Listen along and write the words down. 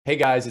Hey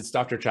guys, it's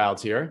Dr.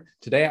 Childs here.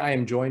 Today I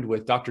am joined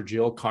with Dr.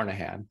 Jill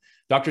Carnahan.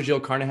 Dr.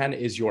 Jill Carnahan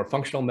is your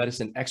functional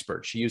medicine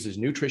expert. She uses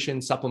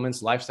nutrition,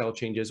 supplements, lifestyle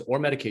changes, or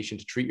medication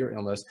to treat your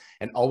illness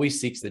and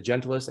always seeks the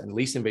gentlest and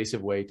least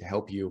invasive way to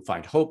help you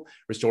find hope,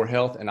 restore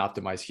health, and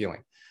optimize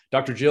healing.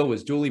 Dr. Jill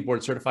was dually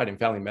board certified in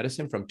family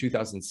medicine from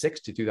 2006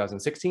 to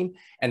 2016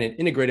 and in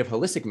integrative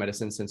holistic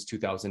medicine since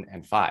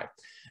 2005.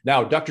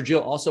 Now, Dr. Jill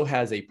also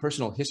has a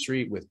personal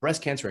history with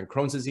breast cancer and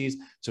Crohn's disease.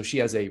 So she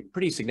has a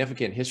pretty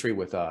significant history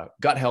with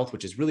gut health,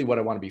 which is really what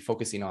I want to be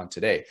focusing on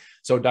today.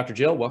 So Dr.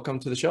 Jill, welcome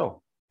to the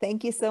show.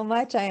 Thank you so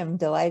much. I am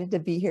delighted to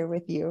be here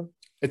with you.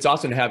 It's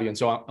awesome to have you. And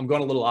so I'm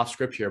going a little off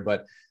script here,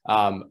 but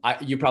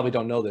you probably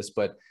don't know this,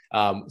 but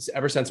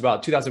ever since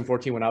about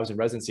 2014, when I was in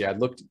residency, I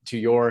looked to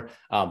your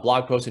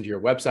blog post and to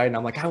your website, and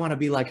I'm like, I want to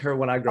be like her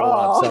when I grow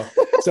up.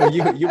 So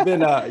you've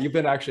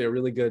been actually a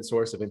really good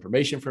source of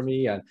information for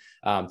me and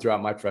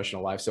throughout my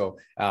professional life. So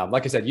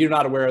like I said, you're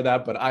not aware of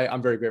that, but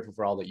I'm very grateful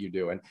for all that you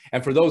do.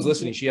 And for those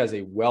listening, she has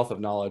a wealth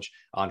of knowledge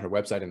on her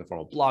website in the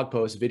form of blog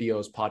posts,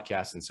 videos,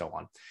 podcasts, and so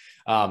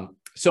on.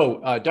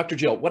 So Dr.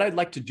 Jill, what I'd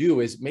like to do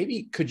is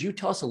maybe could you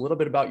tell us a little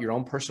bit about your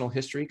own personal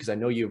history? Because I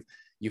know you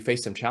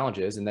faced some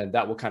challenges, and then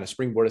that will kind of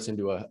springboard us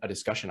into a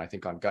discussion, I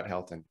think, on gut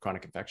health and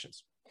chronic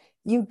infections.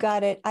 You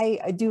got it.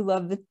 I do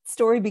love the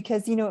story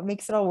because, it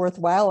makes it all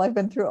worthwhile. I've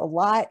been through a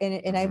lot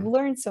and I've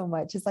learned so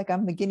much. It's like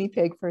I'm the guinea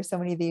pig for so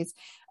many of these.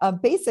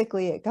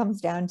 Basically, it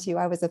comes down to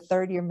I was a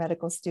third-year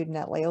medical student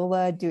at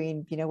Loyola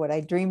doing, what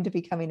I dreamed of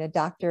becoming a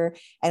doctor.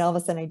 And all of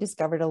a sudden I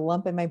discovered a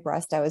lump in my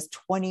breast. I was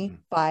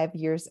 25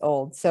 years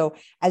old. So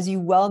as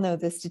you well know,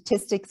 the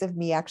statistics of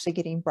me actually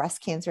getting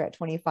breast cancer at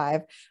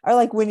 25 are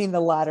like winning the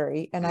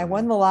lottery. And I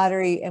won the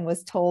lottery and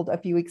was told a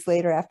few weeks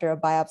later after a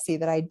biopsy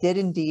that I did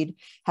indeed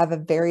have a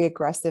very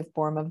aggressive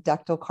form of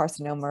ductal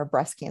carcinoma or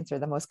breast cancer,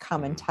 the most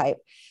common type.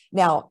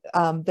 Now,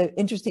 the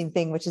interesting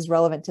thing, which is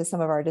relevant to some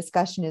of our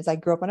discussion, is I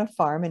grew up on a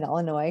farm in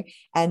Illinois,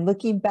 and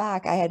looking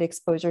back, I had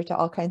exposure to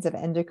all kinds of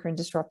endocrine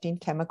disrupting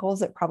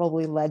chemicals that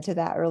probably led to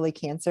that early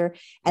cancer.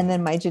 And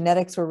then my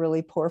genetics were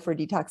really poor for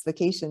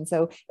detoxification.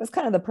 So it was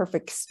kind of the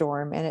perfect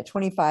storm. And at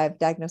 25,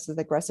 diagnosed with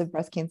aggressive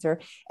breast cancer.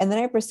 And then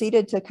I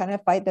proceeded to kind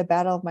of fight the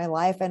battle of my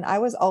life. And I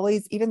was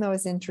always, even though I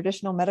was in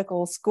traditional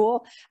medical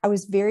school, I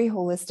was very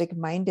holistic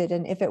minded.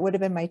 And if it would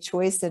have been my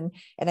choice and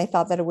I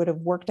thought that it would have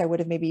worked, I would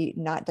have maybe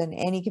not done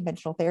any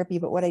conventional therapy.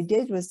 But what I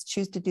did was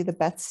choose to do the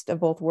best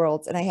of both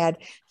worlds. And I had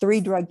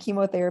 3-drug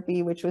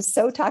chemotherapy, which was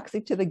so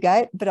toxic to the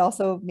gut, but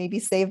also maybe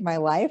saved my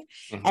life.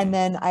 And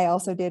then I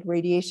also did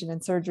radiation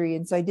and surgery.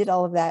 And so I did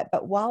all of that.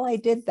 But while I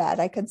did that,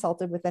 I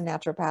consulted with a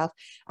naturopath.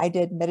 I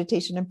did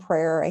meditation and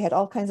prayer. I had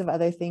all kinds of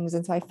other things.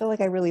 And so I feel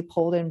like I really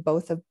pulled in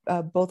both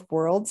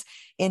worlds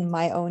in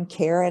my own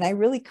care. And I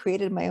really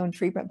created my own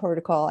treatment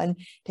protocol. And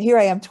here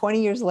I am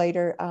 20 years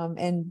later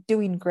and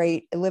doing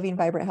great, living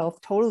vibrant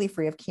health, totally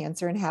free of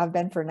cancer, and have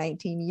been for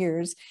 19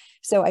 years.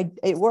 So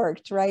it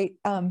worked, right?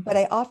 But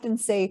I often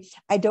say,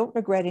 I don't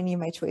regret any of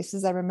my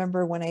choices. I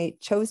remember when I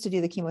chose to do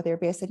the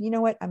chemotherapy, I said, you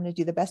know what, I'm going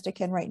to do the best I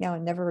can right now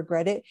and never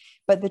regret it.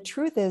 But the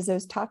truth is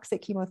those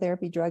toxic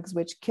chemotherapy drugs,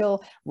 which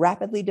kill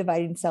rapidly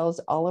dividing cells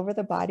all over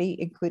the body,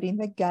 including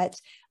the gut,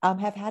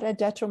 have had a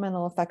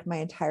detrimental effect my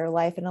entire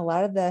life. And a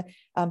lot of the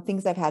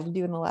things I've had to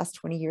do in the last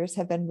 20 years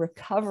have been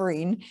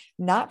recovering,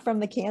 not from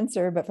the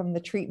cancer, but from the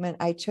treatment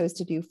I chose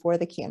to do for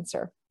the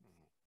cancer.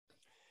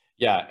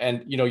 Yeah.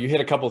 And, you hit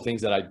a couple of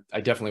things that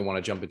I definitely want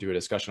to jump into a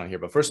discussion on here.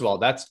 But first of all,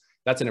 that's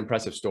an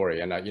impressive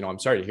story. And, I'm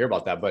sorry to hear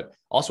about that. But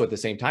also at the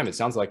same time, it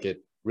sounds like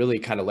it really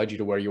kind of led you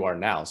to where you are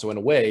now. So in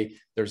a way,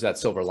 there's that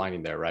silver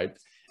lining there, right?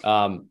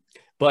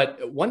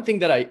 But one thing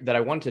that I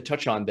wanted to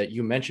touch on that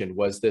you mentioned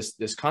was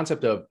this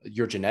concept of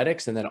your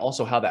genetics, and then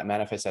also how that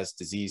manifests as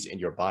disease in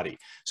your body.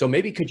 So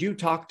maybe could you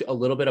talk a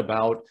little bit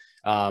about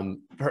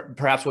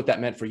perhaps what that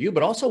meant for you,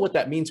 but also what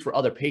that means for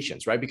other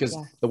patients, right? Because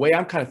the way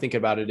I'm kind of thinking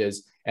about it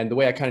is, and the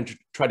way I kind of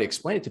try to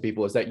explain it to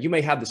people is that you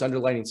may have this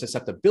underlying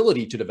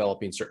susceptibility to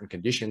developing certain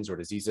conditions or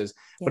diseases,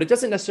 but it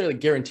doesn't necessarily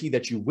guarantee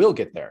that you will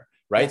get there.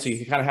 Right. So you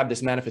can kind of have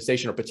this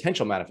manifestation or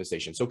potential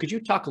manifestation. So could you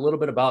talk a little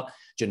bit about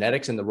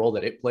genetics and the role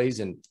that it plays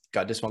in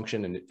gut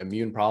dysfunction and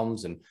immune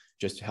problems and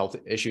just health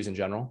issues in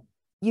general?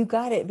 You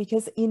got it.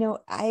 Because,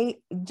 I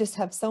just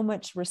have so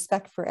much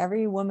respect for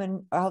every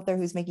woman out there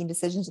who's making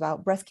decisions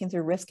about breast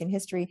cancer risk and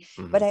history.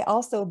 But I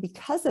also,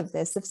 because of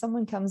this, if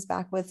someone comes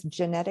back with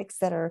genetics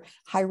that are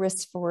high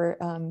risk for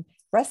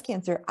breast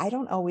cancer, I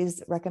don't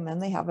always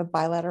recommend they have a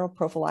bilateral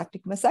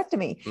prophylactic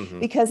mastectomy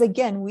because,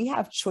 again, we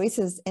have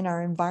choices in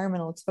our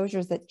environmental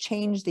exposures that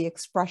change the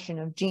expression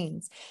of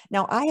genes.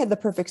 Now, I had the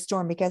perfect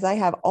storm because I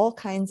have all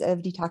kinds of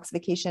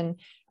detoxification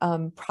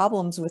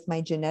problems with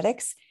my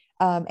genetics.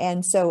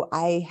 And so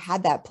I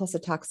had that plus a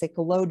toxic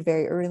load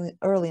very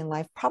early in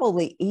life,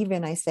 probably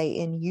even I say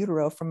in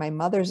utero from my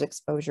mother's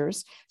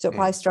exposures. So it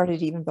probably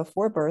started even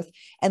before birth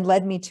and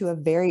led me to a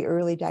very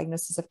early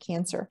diagnosis of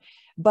cancer.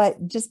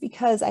 But just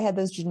because I had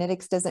those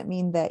genetics doesn't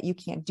mean that you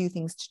can't do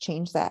things to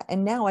change that.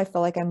 And now I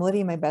feel like I'm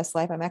living my best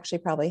life. I'm actually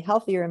probably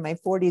healthier in my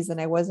 40s than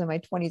I was in my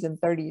 20s and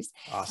 30s.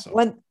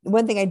 Awesome.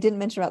 One thing I didn't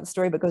mention about the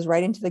story, but goes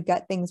right into the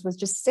gut things, was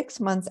just 6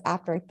 months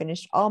after I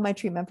finished all my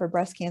treatment for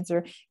breast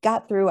cancer,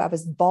 got through, I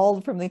was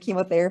bald from the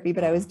chemotherapy,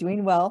 but I was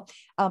doing well.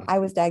 I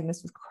was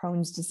diagnosed with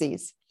Crohn's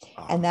disease.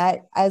 And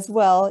that as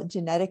well,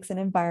 genetics and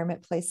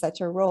environment play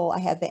such a role. I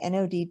had the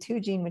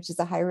NOD2 gene, which is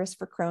a high risk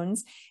for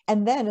Crohn's.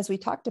 And then, as we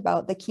talked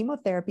about, the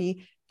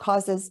chemotherapy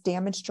causes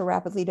damage to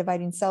rapidly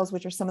dividing cells,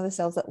 which are some of the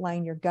cells that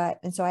line your gut.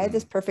 And so I had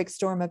this perfect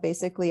storm of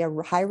basically a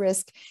high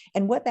risk.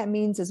 And what that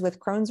means is with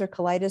Crohn's or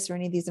colitis or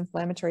any of these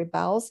inflammatory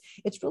bowels,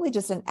 it's really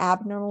just an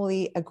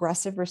abnormally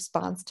aggressive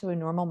response to a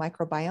normal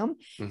microbiome.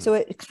 So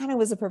it kind of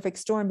was a perfect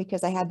storm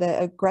because I had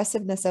the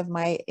aggressiveness of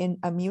my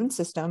immune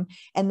system.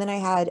 And then I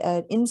had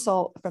an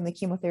insult from the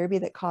chemotherapy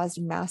that caused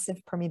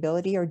massive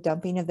permeability or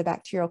dumping of the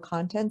bacterial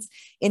contents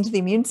into the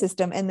immune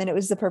system. And then it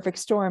was the perfect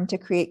storm to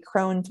create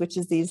Crohn's, which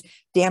is these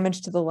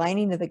damage to the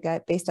lining of the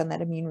gut based on that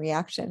immune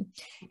reaction.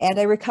 And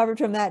I recovered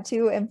from that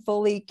too and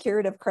fully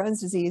cured of Crohn's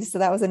disease. So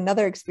that was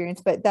another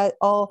experience, but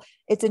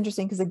it's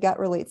interesting because the gut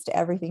relates to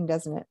everything,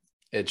 doesn't it?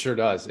 It sure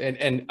does.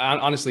 And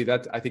honestly,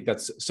 I think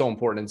that's so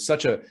important and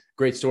such a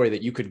great story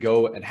that you could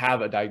go and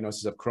have a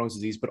diagnosis of Crohn's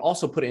disease, but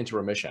also put it into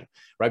remission,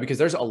 right? Because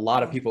there's a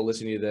lot of people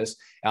listening to this.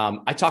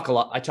 I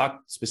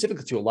talk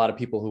specifically to a lot of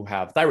people who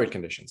have thyroid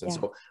conditions. And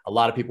so a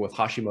lot of people with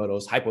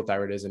Hashimoto's,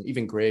 hypothyroidism,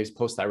 even Graves,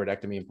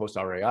 post-thyroidectomy and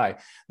post-RAI,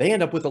 they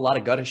end up with a lot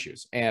of gut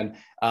issues. And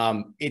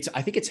I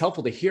think it's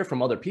helpful to hear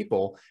from other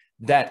people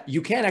that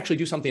you can actually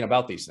do something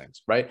about these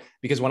things, right?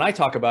 Because when I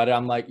talk about it,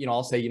 I'm like,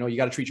 I'll say, you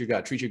got to treat your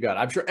gut, treat your gut.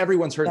 I'm sure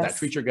everyone's heard that,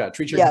 treat your gut,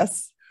 treat your gut.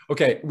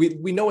 Okay,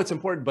 we know it's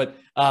important, but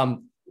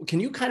can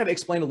you kind of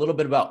explain a little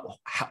bit about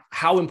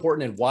how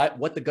important and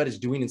what the gut is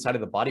doing inside of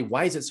the body?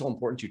 Why is it so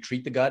important to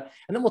treat the gut?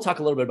 And then we'll talk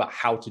a little bit about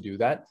how to do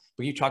that.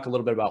 But you talk a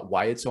little bit about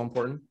why it's so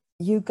important?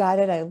 You got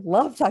it. I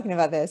love talking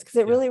about this because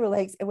it really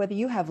relates, whether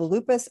you have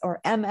lupus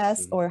or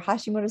MS or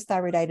Hashimoto's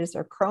thyroiditis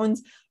or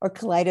Crohn's or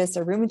colitis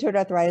or rheumatoid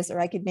arthritis, or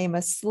I could name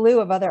a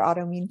slew of other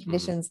autoimmune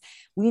conditions.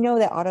 We know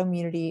that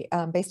autoimmunity,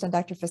 based on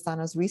Dr.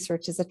 Fasano's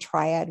research, is a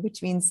triad,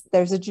 which means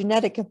there's a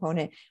genetic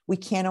component. We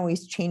can't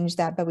always change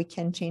that, but we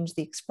can change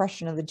the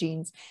expression of the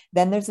genes.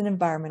 Then there's an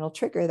environmental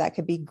trigger that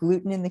could be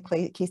gluten in the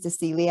case of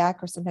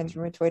celiac or sometimes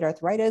rheumatoid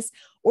arthritis,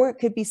 or it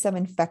could be some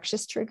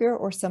infectious trigger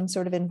or some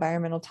sort of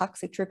environmental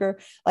toxic trigger.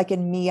 Like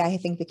in me, I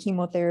think the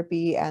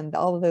chemotherapy and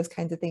all of those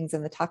kinds of things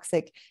and the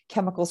toxic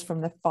chemicals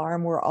from the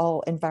farm were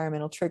all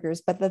environmental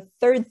triggers. But the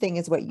third thing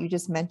is what you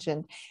just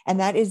mentioned,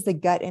 and that is the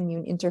gut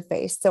immune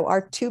interface. So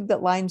our tube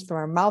that lines from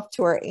our mouth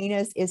to our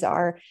anus is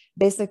our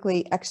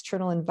basically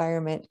external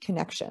environment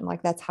connection.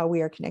 Like that's how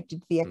we are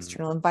connected to the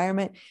external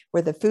environment,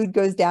 where the food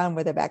goes down,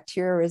 where the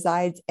bacteria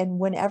resides. And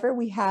whenever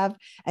we have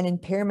an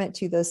impairment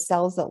to those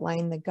cells that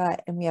line the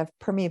gut, and we have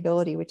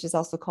permeability, which is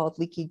also called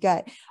leaky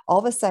gut, all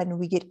of a sudden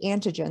we get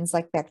antigens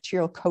like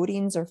bacterial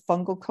coatings or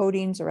fungal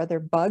coatings or other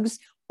bugs,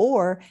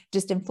 or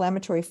just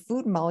inflammatory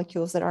food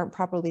molecules that aren't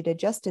properly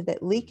digested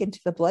that leak into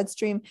the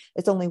bloodstream.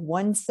 It's only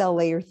one cell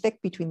layer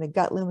thick between the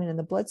gut lumen and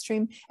the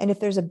bloodstream. And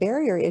if there's a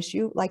barrier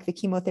issue, like the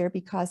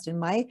chemotherapy caused in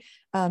my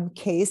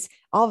case,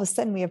 all of a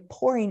sudden we have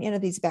pouring into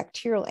these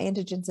bacterial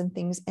antigens and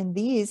things. And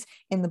these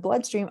in the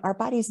bloodstream, our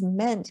body's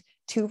meant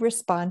to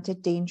respond to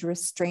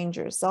dangerous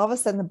strangers. So all of a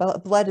sudden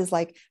the blood is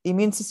like, the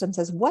immune system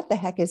says, what the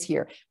heck is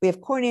here? We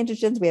have core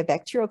antigens, we have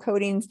bacterial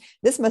coatings.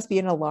 This must be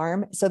an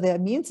alarm. So the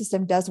immune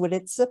system does what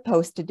it's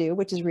supposed to do,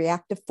 which is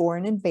react to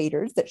foreign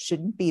invaders that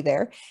shouldn't be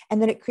there.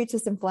 And then it creates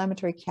this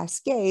inflammatory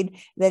cascade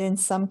that in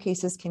some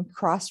cases can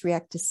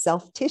cross-react to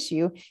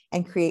self-tissue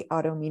and create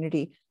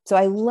autoimmunity. So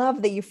I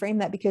love that you frame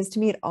that, because to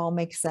me, it all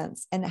makes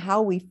sense. And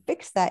how we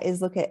fix that is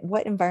look at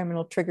what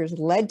environmental triggers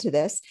led to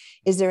this.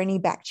 Is there any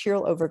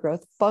bacterial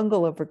overgrowth,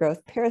 fungal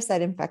overgrowth,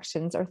 parasite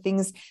infections, or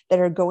things that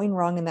are going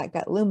wrong in that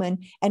gut lumen?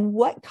 And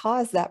what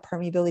caused that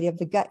permeability of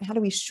the gut? And how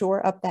do we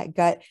shore up that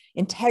gut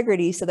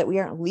integrity so that we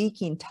aren't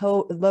leaking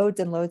loads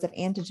and loads of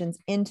antigens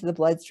into the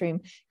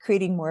bloodstream,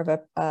 creating more of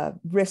a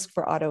risk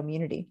for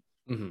autoimmunity?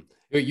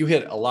 You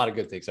hit a lot of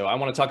good things. So I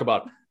want to talk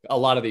about a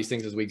lot of these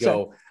things as we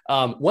go.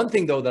 Sure. One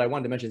thing though that I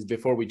wanted to mention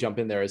before we jump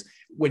in there is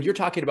when you're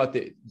talking about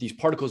these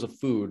particles of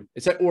food,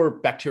 or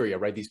bacteria,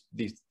 right?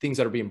 These things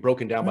that are being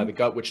broken down by the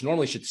gut, which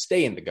normally should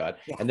stay in the gut,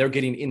 and they're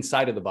getting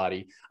inside of the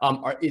body.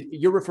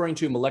 You're referring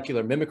to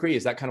molecular mimicry.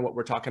 Is that kind of what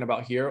we're talking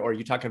about here? Or are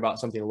you talking about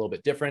something a little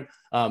bit different?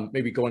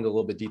 Maybe go into a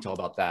little bit detail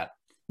about that.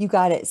 You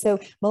got it. So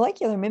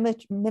molecular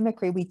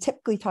mimicry, we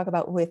typically talk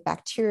about with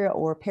bacteria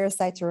or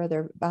parasites or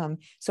other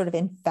sort of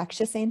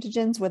infectious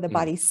antigens, where the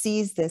body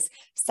sees this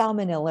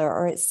salmonella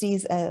or it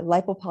sees a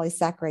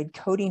lipopolysaccharide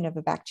coating of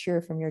a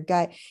bacteria from your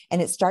gut,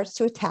 and it starts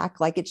to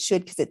attack like it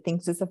should because it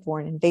thinks it's a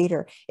foreign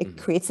invader. It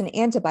creates an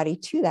antibody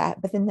to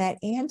that, but then that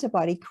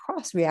antibody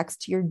cross-reacts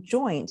to your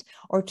joint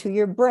or to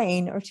your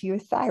brain or to your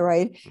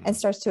thyroid and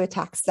starts to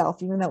attack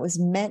self, even though it was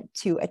meant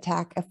to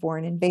attack a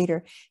foreign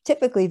invader.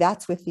 Typically,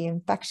 that's with the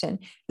infection.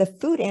 The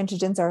food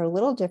antigens are a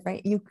little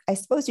different. I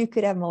suppose you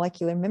could have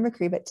molecular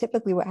mimicry, but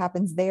typically what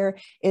happens there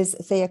is,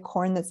 say, a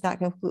corn that's not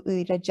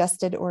completely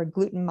digested or a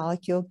gluten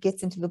molecule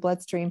gets into the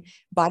bloodstream,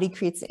 body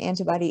creates an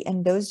antibody,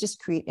 and those just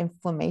create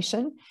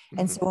inflammation.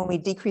 And so when we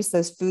decrease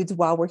those foods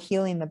while we're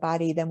healing the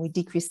body, then we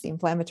decrease the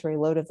inflammatory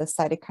load of the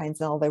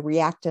cytokines and all the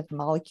reactive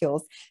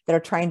molecules that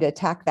are trying to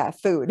attack that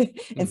food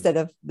instead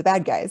of the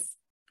bad guys.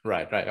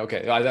 Right.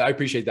 Okay. I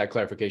appreciate that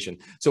clarification.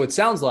 So it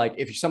sounds like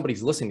if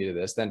somebody's listening to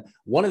this, then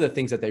one of the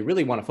things that they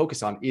really want to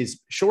focus on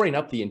is shoring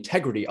up the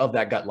integrity of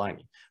that gut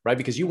lining, right?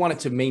 Because you want it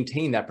to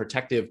maintain that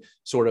protective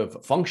sort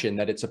of function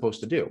that it's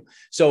supposed to do.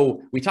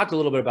 So we talked a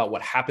little bit about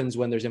what happens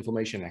when there's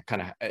inflammation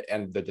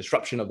and the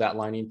disruption of that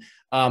lining.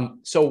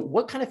 So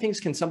what kind of things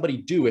can somebody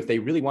do if they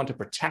really want to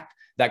protect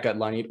that gut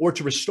lining or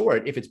to restore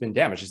it if it's been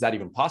damaged? Is that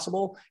even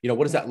possible?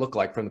 What does that look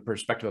like from the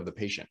perspective of the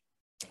patient?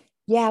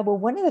 Yeah, well,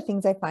 one of the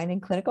things I find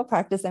in clinical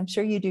practice, I'm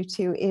sure you do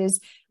too,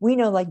 is we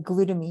know like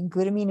glutamine.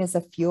 Glutamine is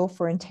a fuel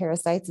for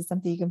enterocytes. It's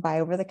something you can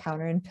buy over the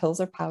counter in pills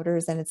or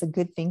powders, and it's a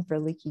good thing for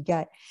leaky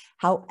gut.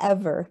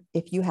 However,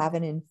 if you have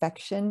an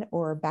infection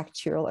or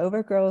bacterial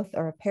overgrowth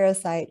or a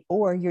parasite,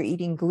 or you're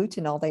eating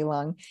gluten all day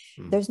long,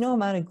 there's no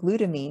amount of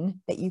glutamine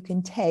that you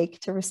can take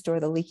to restore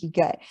the leaky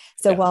gut.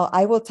 So while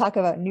I will talk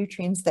about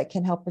nutrients that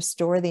can help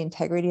restore the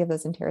integrity of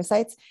those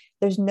enterocytes,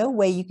 there's no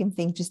way you can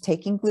think just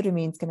taking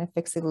glutamine is going to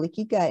fix a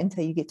leaky gut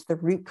until you get to the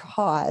root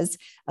cause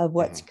of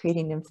what's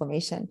creating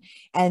inflammation.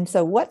 And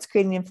so what's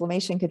creating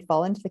inflammation could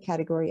fall into the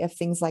category of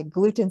things like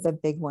gluten's a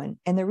big one.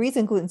 And the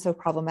reason gluten's so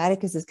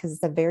problematic is because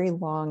it's a very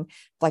long,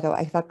 like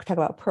I talk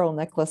about pearl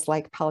necklace,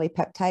 like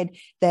polypeptide,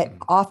 that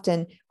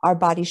often our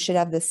body should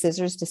have the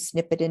scissors to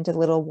snip it into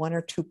little 1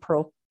 or 2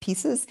 pearl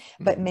pieces,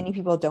 but many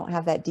people don't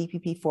have that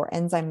DPP4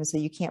 enzyme, so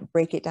you can't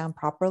break it down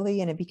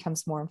properly and it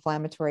becomes more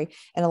inflammatory.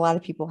 And a lot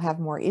of people have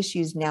more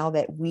issues now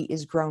that wheat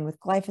is grown with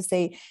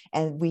glyphosate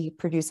and we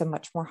produce a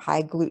much more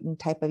high gluten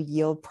type of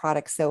yield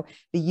product. So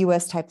the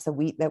US types of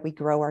wheat that we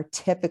grow are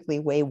typically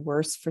way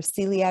worse for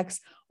celiacs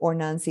or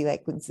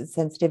non-celiac gluten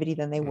sensitivity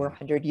than they were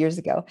 100 years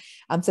ago.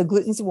 So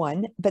gluten's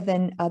one, but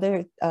then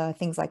other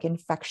things like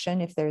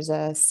infection, if there's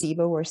a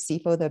SIBO or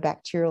SIFO, the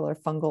bacterial or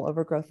fungal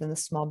overgrowth in the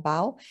small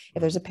bowel,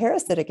 if there's a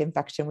parasitic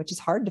infection, which is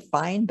hard to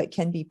find, but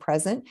can be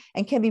present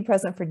and can be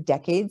present for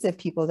decades if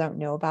people don't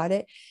know about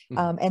it.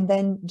 And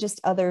then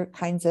just other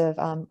kinds of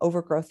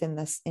overgrowth in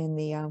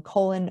the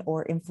colon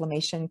or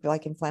inflammation,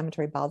 like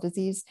inflammatory bowel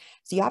disease.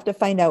 So you have to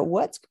find out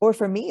or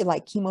for me,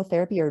 like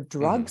chemotherapy or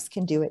drugs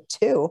can do it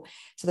too.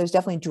 So there's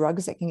definitely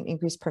drugs that can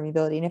increase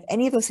permeability. And if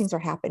any of those things are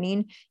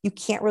happening, you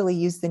can't really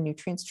use the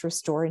nutrients to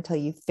restore until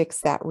you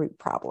fix that root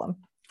problem.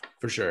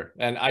 For sure.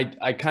 And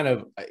I kind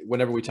of,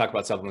 whenever we talk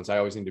about supplements, I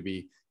always need to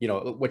be,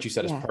 what you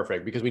said is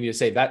perfect, because we need to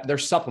say that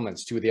there's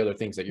supplements to the other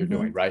things that you're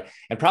doing, right?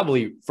 And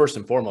probably first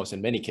and foremost,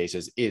 in many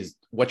cases, is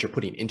what you're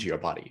putting into your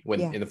body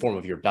in the form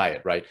of your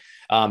diet, right?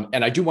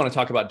 And I do want to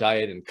talk about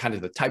diet and kind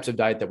of the types of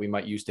diet that we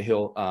might use to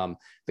heal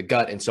the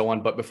gut and so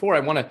on. But before, I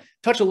want to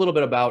touch a little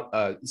bit about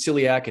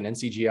celiac and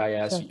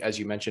NCGIS, as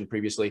you mentioned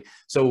previously.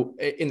 So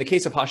in the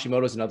case of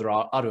Hashimoto's and other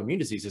autoimmune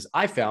diseases,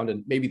 I found,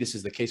 and maybe this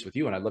is the case with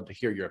you, and I'd love to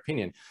hear your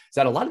opinion, is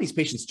that a lot of these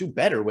patients do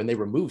better when they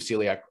remove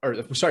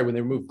when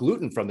they remove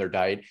gluten from their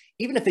diet,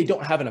 even if they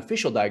don't have an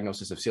official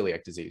diagnosis of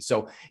celiac disease.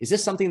 So is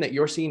this something that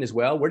you're seeing as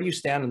well? Where do you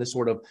stand on this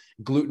sort of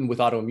gluten with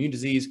autoimmune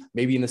disease,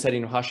 maybe in the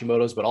setting of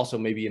Hashimoto's, but also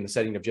maybe in the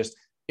setting of just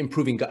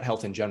improving gut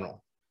health in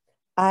general?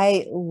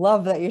 I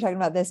love that you're talking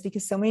about this,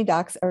 because so many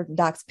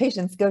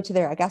patients go to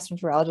their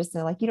gastroenterologist and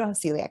they're like, you don't have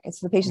celiac. And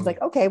so the patient's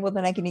like, okay, well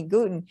then I can eat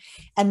gluten.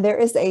 And there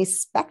is a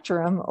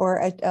spectrum or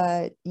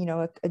a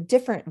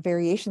different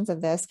variations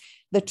of this.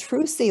 The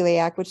true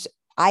celiac, which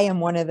I am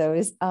one of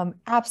those,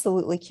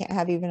 absolutely can't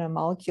have even a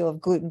molecule of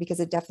gluten because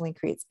it definitely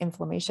creates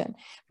inflammation.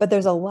 But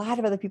there's a lot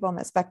of other people on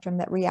that spectrum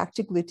that react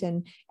to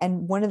gluten.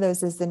 And one of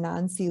those is the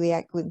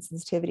non-celiac gluten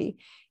sensitivity.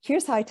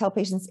 Here's how I tell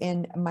patients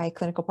in my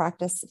clinical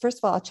practice. First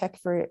of all, I'll check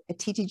for a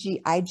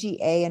TTG,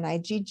 IgA, and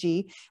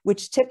IgG,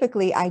 which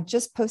typically, I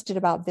just posted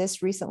about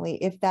this recently.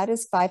 If that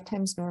is 5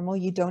 times normal,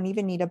 you don't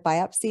even need a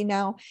biopsy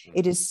now.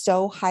 It is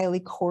so highly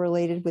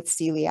correlated with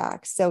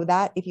celiac. So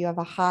that if you have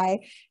a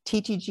high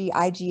TTG,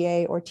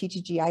 IgA, or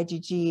TTG,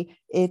 IgG,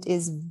 it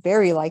is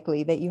very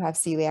likely that you have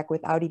celiac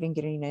without even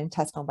getting an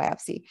intestinal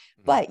biopsy.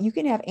 But you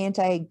can have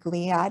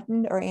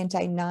anti-gliadin or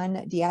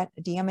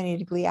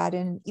anti-non-deaminated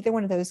gliadin. Either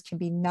one of those can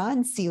be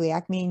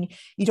non-celiac, meaning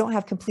you don't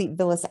have complete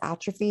villus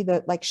atrophy.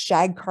 The like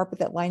shag carpet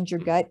that lines your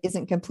gut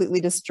isn't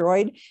completely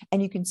destroyed,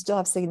 and you can still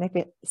have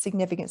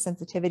significant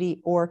sensitivity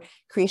or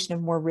creation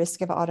of more risk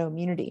of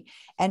autoimmunity.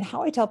 And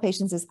how I tell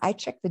patients is I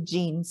check the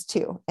genes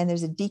too. And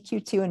there's a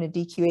DQ2 and a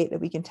DQ8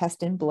 that we can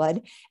test in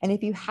blood. And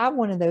if you have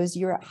one of those,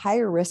 you're at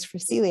higher risk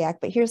for celiac.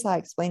 But here's how I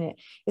explain it.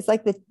 It's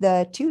like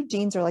the 2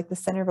 genes are like the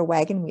center of a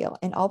wagon wheel,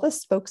 and all the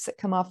spokes that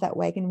come off that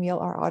wagon wheel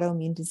are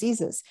autoimmune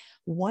diseases.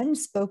 One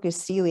spoke is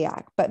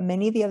celiac, but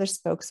many of the other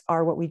spokes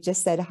are what we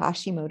just said: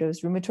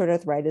 Hashimoto's, rheumatoid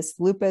arthritis,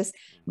 lupus,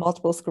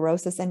 multiple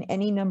sclerosis, and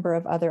any number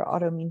of other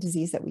autoimmune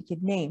disease that we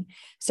could name.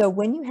 So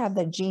when you have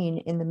that gene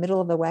in the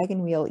middle of the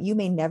wagon wheel, you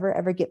may never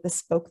ever get the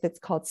spoke that's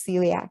called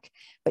celiac,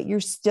 but you're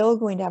still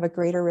going to have a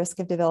greater risk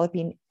of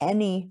developing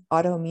any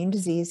autoimmune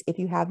disease if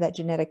you have that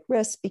genetic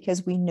risk,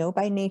 because we know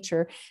by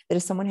nature that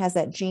if someone has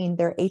that gene,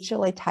 their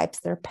HLA types,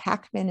 their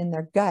Pacman in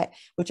their gut,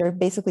 which are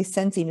basically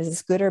sensing is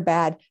this good or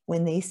bad,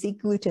 when they see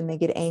gluten, they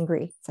get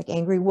angry. It's like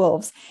angry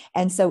wolves.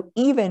 And so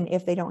even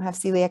if they don't have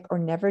celiac or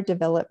never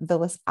develop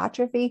villus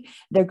atrophy,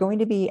 they're going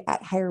to be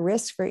at higher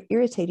risk for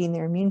irritating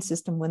their immune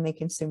system when they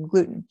consume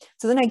gluten.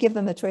 So then I give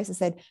them the choice. I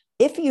said,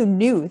 if you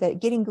knew that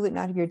getting gluten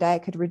out of your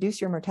diet could reduce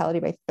your mortality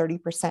by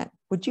 30%,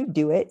 would you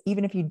do it,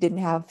 even if you didn't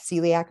have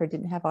celiac or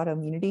didn't have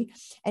autoimmunity?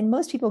 And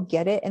most people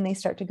get it, and they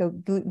start to go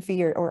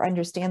gluten-free or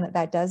understand that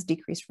that does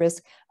decrease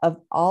risk of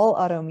all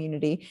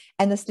autoimmunity.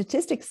 And the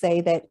statistics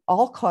say that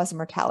all-cause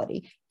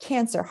mortality,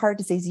 cancer, heart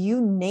disease,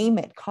 you name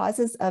it,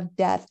 causes of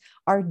death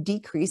are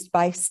decreased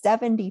by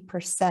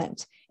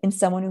 70% in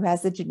someone who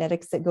has the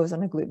genetics that goes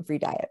on a gluten-free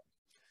diet.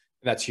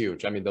 That's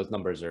huge. I mean, those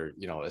numbers are,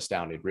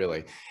 astounding,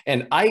 really.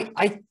 And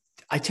I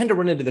tend to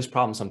run into this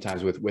problem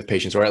sometimes with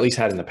patients, or at least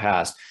had in the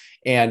past.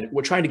 And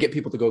we're trying to get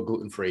people to go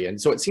gluten-free.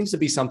 And so it seems to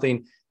be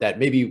something that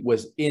maybe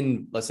was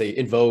let's say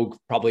in vogue,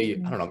 probably,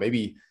 I don't know,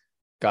 maybe,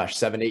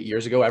 7-8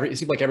 years ago. It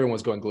seemed like everyone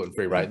was going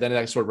gluten-free, right? Then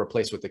it sort of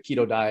replaced with the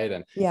keto diet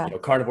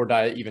and carnivore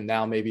diet, even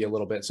now, maybe a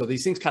little bit. So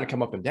these things kind of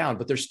come up and down,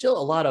 but there's still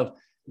a lot of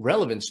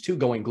relevance to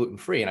going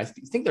gluten-free. And I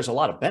think there's a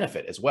lot of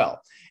benefit as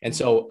well. And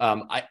so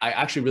I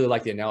actually really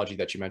like the analogy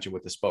that you mentioned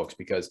with the spokes,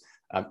 because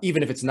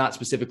even if it's not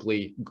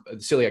specifically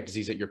celiac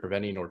disease that you're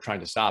preventing or trying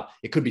to stop,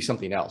 it could be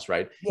something else,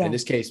 right? Yeah. In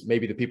this case,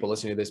 maybe the people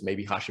listening to this,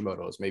 maybe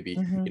Hashimoto's, maybe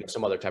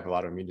some other type of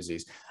autoimmune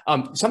disease.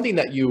 Something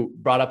that you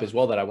brought up as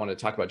well that I wanted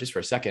to talk about just for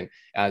a second,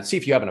 see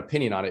if you have an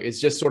opinion on it, is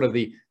just sort of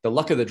the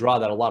luck of the draw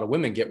that a lot of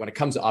women get when it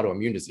comes to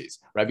autoimmune disease,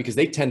 right? Because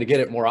they tend to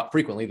get it more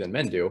frequently than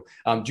men do.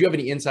 Do you have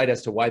any insight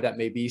as to why that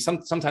may be?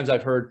 Sometimes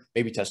I've heard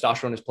maybe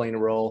testosterone is playing a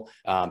role.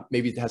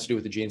 Maybe it has to do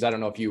with the genes. I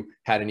don't know if you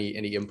had any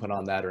input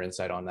on that or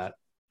insight on that.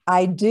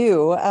 I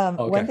do.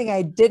 Okay. One thing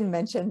I didn't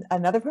mention,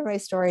 another part of my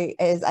story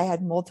is I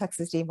had mold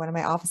toxicity. One of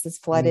my offices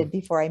flooded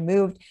before I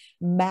moved.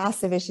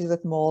 Massive issues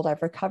with mold.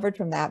 I've recovered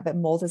from that, but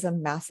mold is a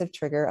massive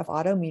trigger of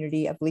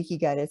autoimmunity, of leaky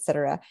gut, et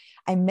cetera.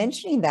 I'm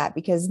mentioning that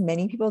because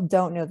many people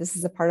don't know, this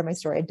is a part of my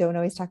story I don't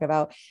always talk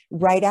about.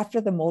 Right after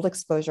the mold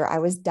exposure, I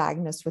was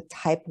diagnosed with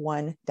type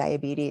 1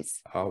 diabetes.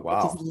 Oh,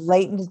 wow. Which is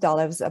latent adult.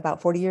 I was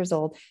about 40 years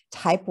old,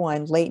 type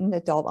 1, latent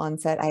adult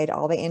onset. I had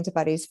all the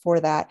antibodies for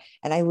that.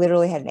 And I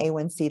literally had an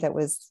A1C that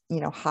was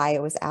high.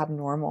 It was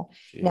abnormal.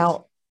 Jeez.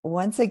 Now,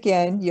 once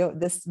again,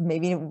 this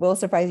maybe will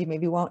surprise you,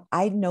 maybe won't.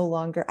 I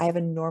have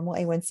a normal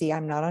A1C.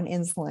 I'm not on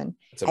insulin.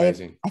 That's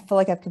amazing. I feel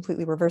like I've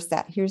completely reversed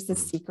that. Here's the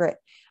secret.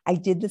 I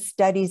did the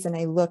studies and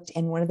I looked,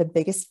 and one of the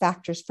biggest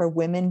factors for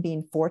women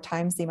being 4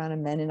 times the amount of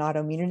men in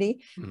autoimmunity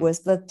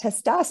was the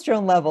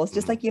testosterone levels,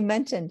 just like you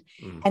mentioned.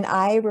 And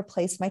I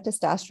replaced my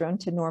testosterone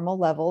to normal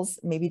levels,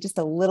 maybe just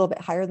a little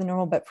bit higher than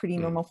normal, but pretty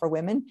normal for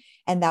women.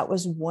 And that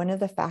was one of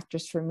the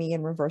factors for me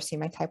in reversing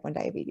my type 1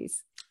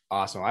 diabetes.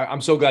 Awesome.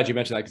 I'm so glad you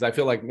mentioned that, because I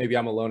feel like maybe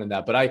I'm alone in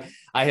that, but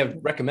I have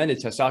recommended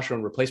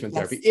testosterone replacement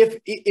therapy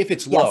if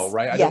it's low,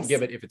 right? I don't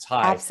give it if it's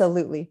high.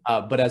 Absolutely.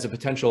 But as a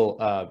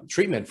potential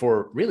treatment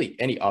for really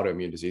any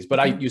autoimmune disease, but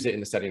I use it in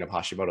the setting of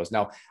Hashimoto's.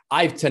 Now,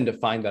 I tend to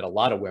find that a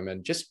lot of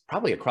women, just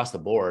probably across the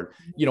board,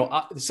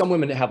 some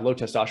women have low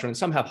testosterone and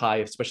some have high,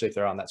 especially if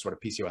they're on that sort of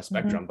PCOS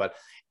spectrum. But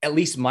at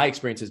least my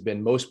experience has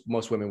been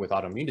most women with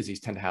autoimmune disease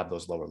tend to have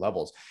those lower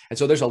levels. And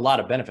so there's a lot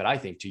of benefit, I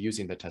think, to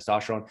using the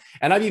testosterone.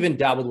 And I've even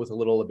dabbled with a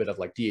little bit of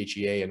like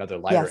DHEA and other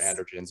lighter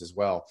androgens as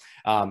well.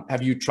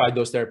 Have you tried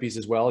those therapies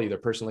as well, either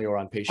personally or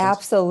on patients?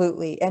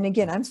 Absolutely. And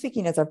again, I'm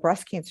speaking as a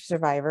breast cancer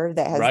survivor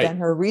that has done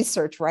her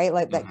research, right?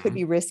 Like that could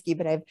be risky,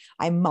 but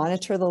I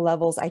monitor the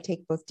levels. I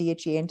take both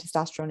DHEA and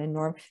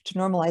testosterone to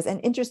normalize. And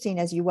interesting,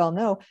 as you well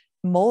know,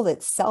 mold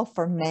itself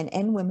for men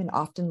and women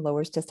often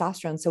lowers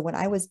testosterone. So when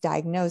I was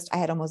diagnosed, I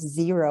had almost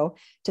 0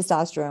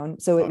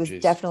 testosterone. So it was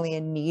definitely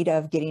in need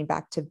of getting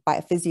back to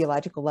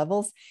physiological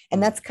levels.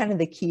 And that's kind of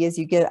the key, is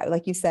you get,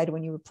 like you said,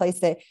 when you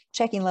replace it,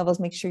 checking levels,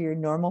 make sure you're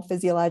normal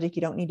physiologic.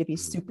 You don't need to be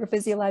super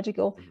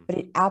physiological, but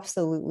it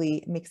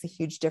absolutely makes a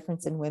huge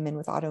difference in women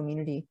with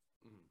autoimmunity.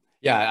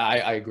 Yeah,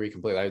 I agree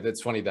completely.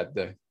 It's funny that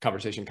the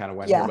conversation kind of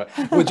went here,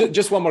 but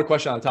just one more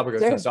question on the topic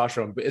of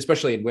testosterone,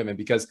 especially in women,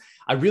 because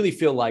I really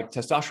feel like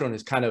testosterone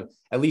is kind of,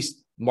 at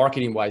least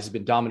marketing wise, has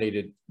been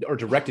dominated or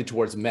directed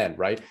towards men,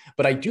 right?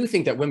 But I do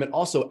think that women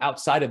also,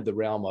 outside of the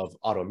realm of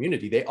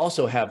autoimmunity, they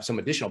also have some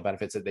additional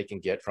benefits that they can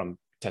get from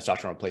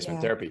testosterone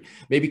replacement therapy.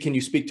 Maybe can you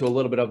speak to a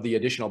little bit of the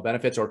additional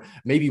benefits, or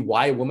maybe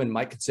why a woman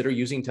might consider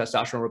using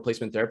testosterone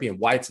replacement therapy and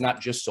why it's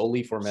not just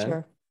solely for men?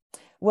 Sure.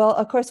 Well,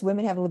 of course,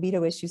 women have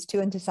libido issues too,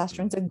 and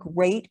testosterone's a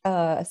great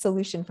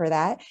solution for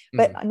that.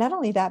 But Mhm. not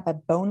only that,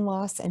 but bone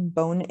loss and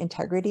bone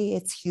integrity,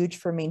 it's huge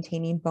for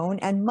maintaining bone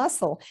and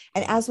muscle.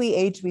 And Mhm. as we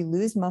age, we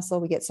lose muscle,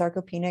 we get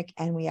sarcopenic,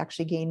 and we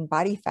actually gain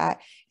body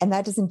fat. And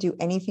that doesn't do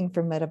anything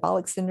for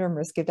metabolic syndrome,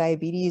 risk of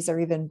diabetes, or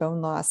even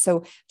bone loss.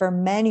 So for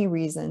many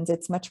reasons,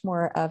 it's much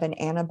more of an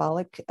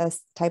anabolic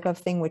type of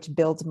thing, which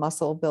builds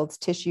muscle, builds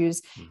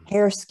tissues, Mhm.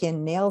 hair,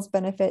 skin, nails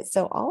benefit.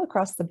 So all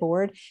across the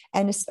board,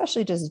 and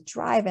especially just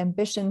drive,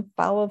 ambition,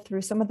 follow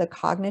through, some of the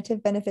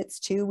cognitive benefits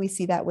too. We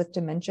see that with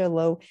dementia,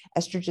 low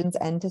estrogens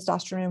and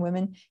testosterone in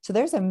women. So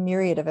there's a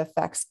myriad of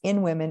effects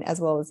in women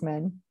as well as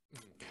men.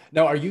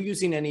 Now, are you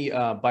using any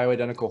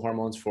bioidentical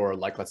hormones for,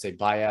 like, let's say,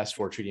 bias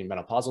for treating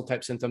menopausal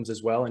type symptoms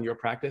as well in your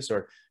practice, or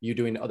are you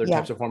doing other Yeah.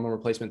 types of hormone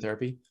replacement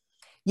therapy?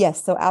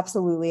 Yes. So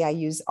absolutely. I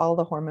use all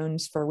the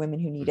hormones for women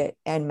who need it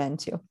and men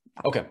too.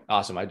 Okay,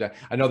 awesome. I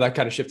know that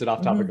kind of shifted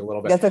off topic a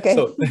little bit. That's okay.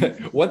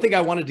 So one thing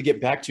I wanted to get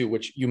back to,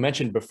 which you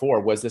mentioned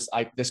before, was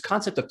this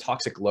concept of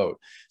toxic load.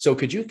 So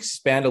could you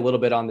expand a little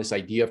bit on this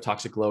idea of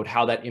toxic load,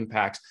 how that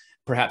impacts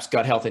perhaps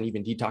gut health and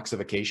even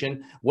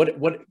detoxification?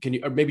 What can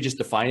you, or maybe just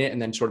define it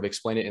and then sort of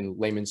explain it in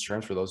layman's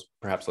terms for those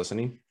perhaps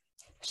listening?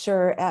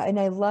 Sure. And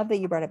I love that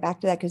you brought it back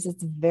to that because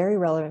it's very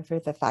relevant for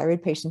the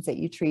thyroid patients that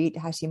you treat,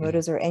 Mhm.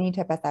 Hashimoto's or any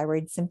type of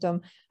thyroid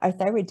symptom. Our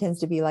thyroid tends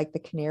to be like the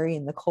canary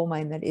in the coal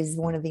mine that is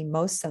one of the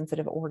most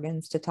sensitive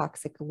organs to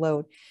toxic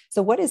load.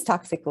 So, what is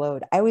toxic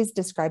load? I always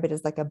describe it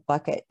as like a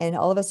bucket, and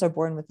all of us are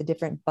born with a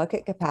different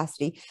bucket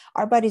capacity.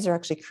 Our bodies are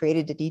actually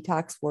created to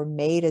detox. We're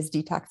made as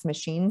detox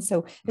machines.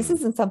 So, this Mhm.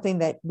 isn't something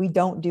that we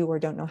don't do or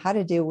don't know how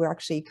to do. We're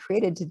actually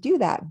created to do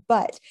that.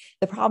 But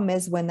the problem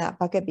is when that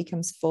bucket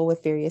becomes full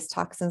with various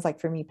toxins, like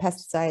for me,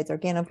 pesticides, Mhm.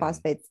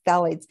 organophosphates,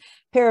 phthalates,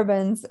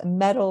 parabens,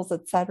 metals,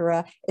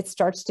 etc., it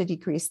starts to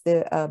decrease.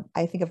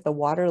 I think if the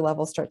water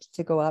level starts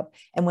to go up,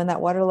 and when that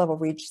water level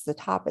reaches the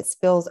top, it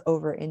spills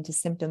over into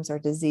symptoms or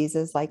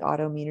diseases like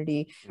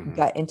autoimmunity, Mhm.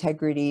 gut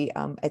integrity,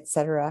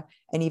 etc.,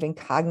 and even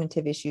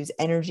cognitive issues,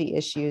 energy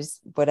issues,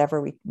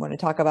 whatever we want to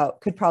talk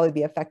about, could probably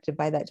be affected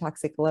by that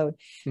toxic load.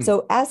 Mhm.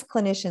 So, as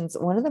clinicians,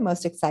 one of the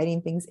most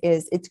exciting things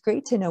is it's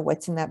great to know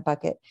what's in that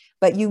bucket,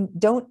 but you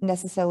don't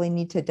necessarily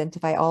need to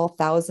identify all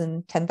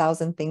 1,000,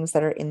 10,000 things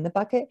that are in the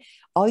bucket.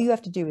 All you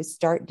have to do is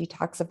start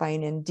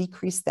detoxifying and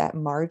decrease that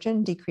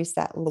margin, decrease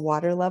that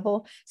water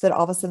level, so that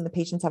all of a sudden the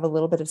patients have a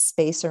little bit of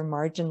space or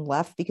margin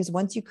left. Because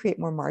once you create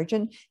more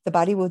margin, the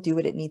body will do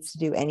what it needs to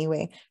do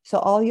anyway. So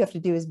all you have to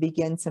do is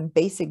begin some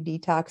basic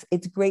detox.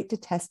 It's great to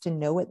test to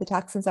know what the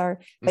toxins are,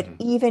 but Mhm.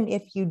 even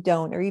if you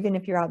don't, or even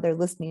if you're out there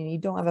listening and you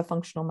don't have a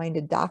functional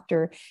minded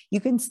doctor,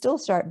 you can still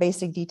start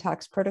basic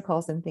detox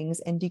protocols and things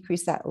and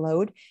decrease that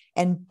load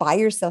and buy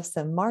yourself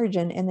some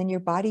margin. And then your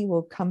body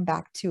will come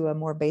back to a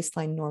more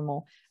baseline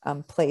normal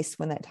place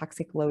when that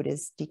toxic load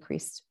is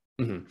decreased.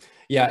 Mhm.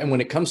 Yeah, and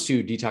when it comes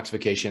to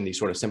detoxification, these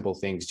sort of simple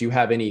things, do you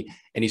have any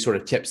sort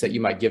of tips that you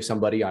might give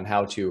somebody on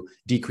how to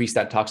decrease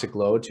that toxic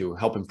load to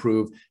help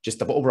improve just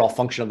the overall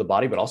function of the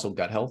body, but also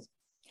gut health?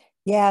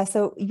 Yeah,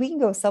 so we can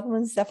go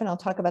supplement stuff, and I'll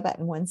talk about that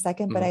in 1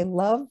 second. But Mhm. I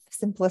love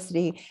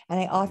simplicity, and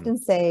I Mhm. often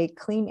say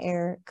clean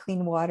air,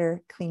 clean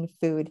water, clean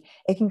food.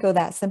 It can go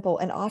that simple.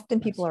 And often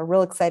people Nice. are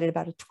real excited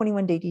about a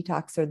 21-day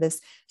detox or this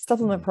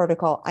supplement Mhm.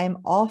 protocol. I am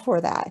all for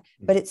that,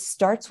 but Mhm. it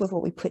starts with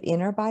what we put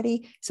in our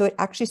body. So it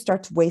actually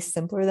starts way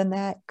simpler than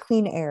that.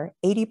 Clean air.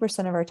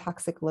 80% of our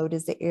toxic load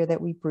is the air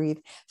that we breathe.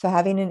 So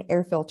having an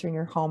air filter in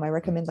your home, I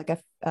recommend like a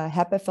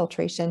HEPA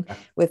filtration Okay.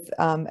 with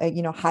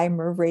high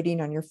MERV rating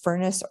on your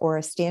furnace, or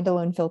a standalone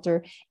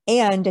filter.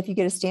 And if you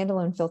get a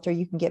standalone filter,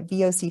 you can get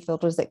VOC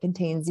filters that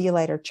contain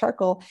zeolite or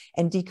charcoal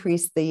and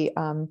decrease the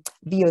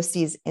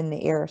VOCs in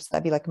the air. So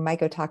that'd be like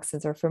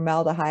mycotoxins or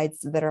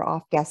formaldehydes that are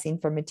off gassing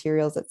from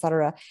materials,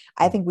 etc.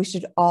 I Mhm. think we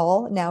should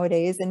all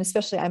nowadays, and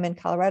especially I'm in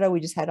Colorado, we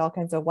just had all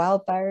kinds of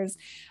wildfires.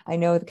 I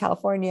know the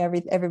California,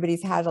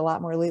 everybody's had a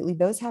lot more lately.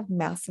 Those have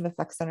massive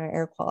effects on our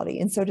air quality,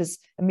 and so does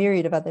a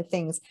myriad of other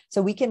things.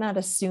 So we cannot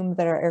assume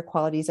that our air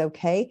quality is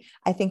okay.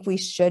 I think we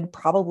should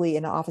probably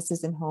in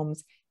offices and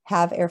homes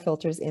have air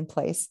filters in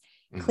place.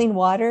 Mhm. Clean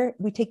water,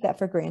 we take that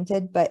for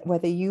granted, but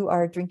whether you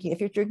are drinking, if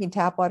you're drinking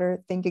tap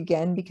water, think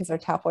again, because our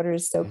tap water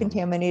is so Mhm.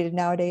 contaminated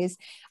nowadays.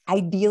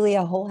 Ideally,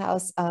 a whole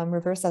house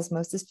reverse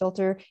osmosis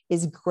filter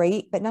is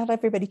great, but not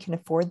everybody can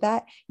afford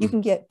that. You Mhm.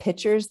 can get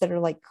pitchers that are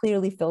like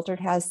clearly filtered,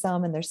 has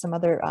some, and there's some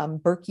other,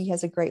 Berkey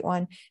has a great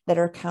one, that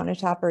are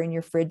countertop or in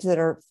your fridge that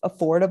are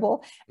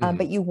affordable. But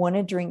Mhm. you want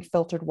to drink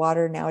filtered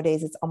water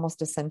nowadays, it's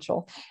almost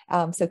essential.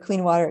 So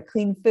clean water,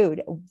 clean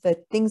food, the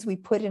things we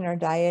put in our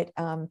diet,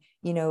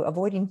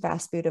 avoiding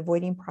fast food,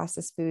 avoiding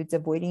processed foods,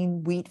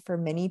 avoiding wheat for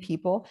many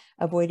people,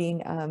 avoiding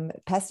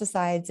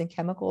pesticides and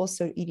chemicals.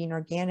 So eating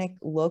organic,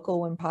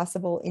 local when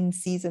possible, in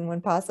season when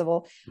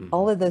possible.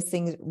 All Mhm. of those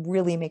things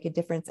really make a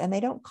difference, and they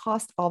don't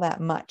cost all that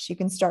much. You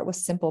can start with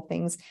simple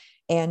things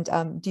and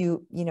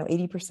do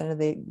 80% of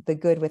the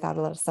good without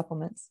a lot of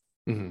supplements.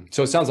 Mhm.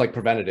 So it sounds like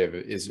preventative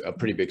is a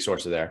pretty big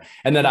source of there.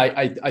 And then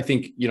Yeah, I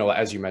think,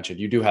 as you mentioned,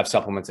 you do have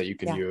supplements that you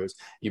can yeah. use.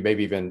 You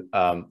maybe even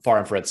far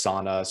infrared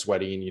sauna,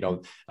 sweating,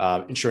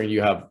 ensuring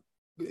you have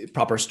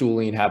proper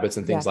stooling habits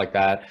and things Yeah. like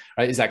that,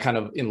 right? Is that kind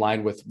of in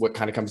line with what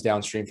kind of comes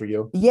downstream for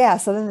you? Yeah.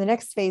 So then the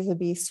next phase would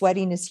be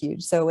sweating is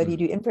huge. So whether you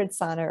Mhm. do infrared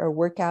sauna or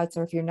workouts,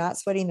 or if you're not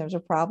sweating, there's a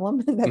problem.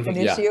 That's Mhm. an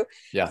Yeah. issue.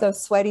 Yeah. So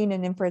sweating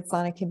and infrared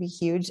sauna can be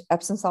huge.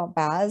 Epsom salt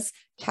baths,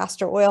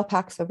 castor oil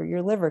packs over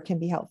your liver can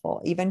be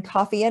helpful. Even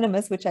coffee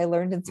enemas, which I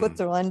learned in Mhm.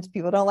 Switzerland.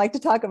 People don't like to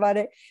talk about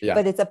it, Yeah.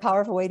 but it's a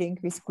powerful way to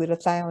increase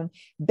glutathione.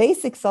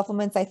 Basic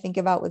supplements I think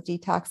about with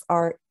detox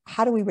are,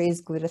 how do we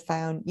raise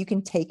glutathione? You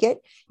can take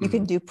it. You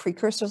can Mhm. do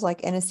precursors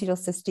like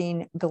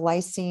N-acetylcysteine,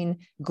 glycine,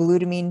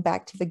 glutamine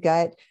back to the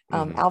gut,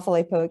 Mhm. alpha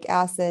lipoic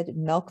acid,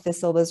 milk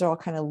thistle. Those are all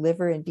kind of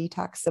liver and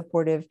detox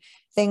supportive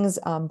things.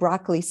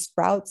 Broccoli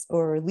sprouts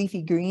or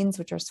leafy greens,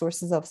 which are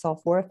sources of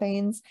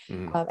sulforaphanes.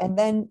 Mhm. And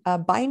then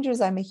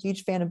binders. I'm a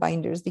huge fan of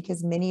binders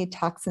because many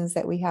toxins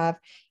that we have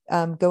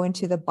go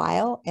into the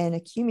bile and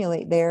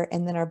accumulate there.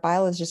 And then our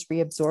bile is just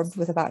reabsorbed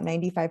with about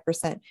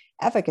 95%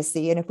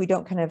 efficacy. And if we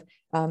don't kind of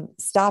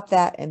stop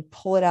that and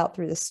pull it out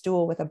through the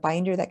stool with a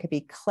binder, that could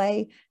be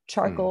clay, Mhm.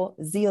 charcoal,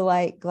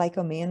 zeolite,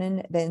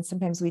 glycomannan, then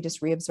sometimes we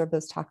just reabsorb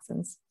those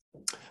toxins.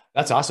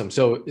 That's awesome.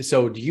 So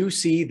do you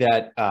see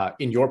that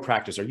in your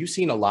practice? Are you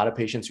seeing a lot of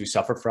patients who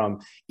suffer from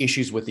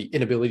issues with the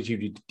inability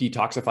to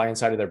detoxify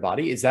inside of their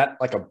body? Is that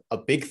like a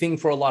big thing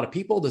for a lot of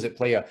people? Does it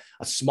play a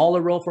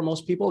smaller role for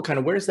most people? Kind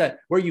of where's that?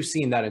 Where are you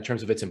seeing that in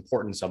terms of its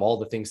importance of all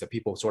the things that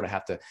people sort of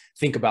have to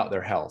think about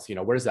their health?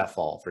 Where does that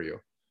fall for you?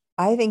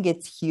 I think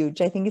it's huge.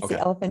 I think it's the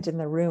Okay. elephant in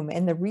the room.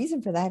 And the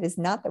reason for that is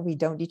not that we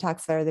don't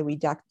detoxify or that we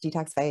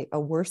detoxify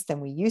worse than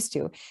we used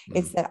to.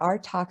 It's Mhm. that our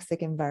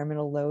toxic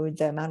environmental load,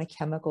 the amount of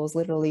chemicals,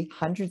 literally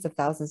hundreds of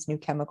thousands of new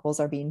chemicals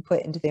are being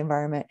put into the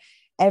environment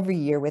every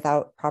year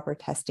without proper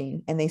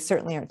testing. And they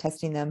certainly aren't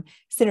testing them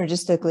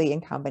synergistically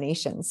in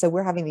combination. So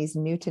we're having these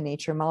new to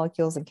nature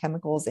molecules and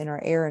chemicals in our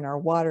air, in our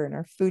water, in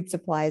our food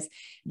supplies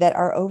that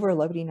are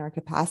overloading our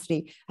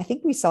capacity. I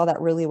think we saw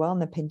that really well in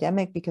the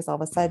pandemic because all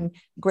of a Mhm. sudden,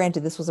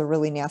 granted, this was a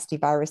really nasty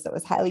virus that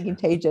was highly Sure.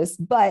 contagious,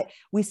 but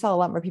we saw a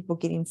lot more people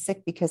getting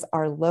sick because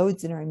our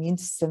loads in our immune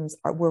systems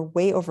were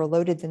way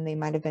overloaded than they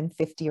might have been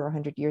 50 or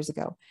 100 years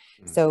ago.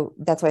 Mhm. So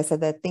that's why I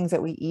said that things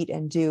that we eat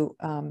and do,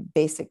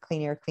 basic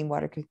clean air, clean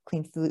water,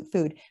 clean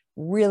food,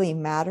 really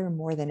matter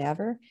more than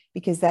ever,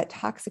 because that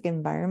toxic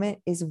environment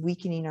is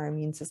weakening our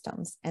immune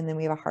systems. And then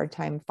we have a hard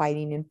time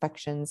fighting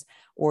infections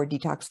or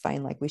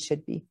detoxifying like we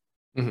should be.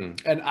 Mhm.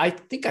 And I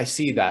think I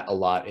see that a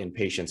lot in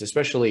patients,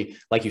 especially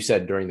like you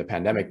said during the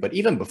pandemic, but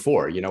even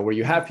before, where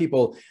you Yeah. have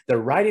people, they're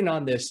riding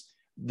on this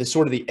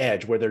sort of the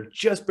edge where they're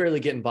just barely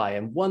getting by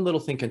and one little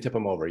thing can tip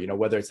them over,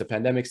 whether it's the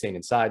pandemic, staying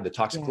inside, the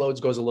toxic Yeah. loads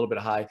goes a little bit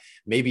high,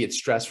 maybe it's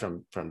stress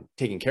from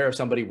taking care of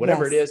somebody,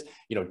 whatever it Yes.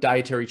 is,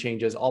 dietary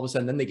changes, all of a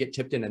sudden then they get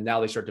tipped in and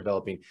now they start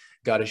developing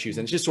gut issues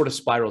and it just sort of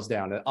spirals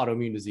down to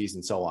autoimmune disease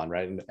and so on,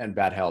 right? And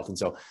bad health. And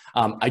so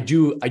I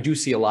do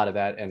see a lot of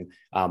that. And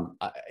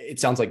it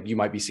sounds like you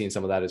might be seeing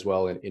some of that as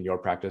well in your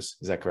practice.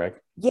 Is that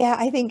correct? Yeah,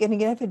 I think, and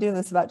again, I've been doing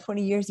this about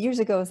 20 years. Years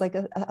ago, it was like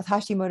a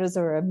Hashimoto's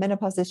or a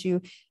menopause issue.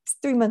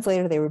 3 months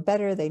later, they were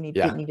better. They didn't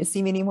Yeah. need to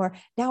see me anymore.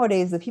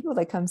 Nowadays, the people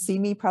that come see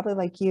me, probably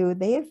like you,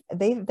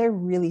 they're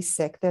really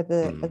sick.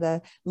 Mhm.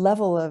 The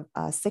level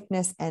of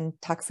sickness and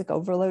toxic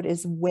overload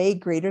is way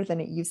greater than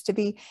it used to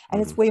be,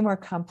 and it's Mhm. way more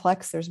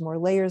complex. There's more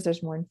layers.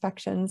 There's more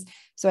infections.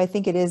 So I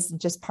think it is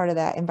just part of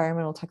that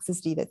environmental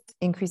toxicity that's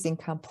increasing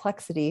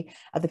complexity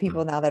of the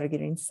people Mhm. now that are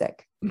getting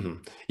sick.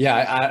 Mhm.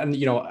 Yeah, and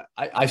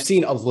I've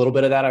seen a little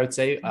bit of that. I would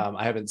say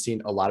I haven't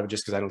seen a lot of it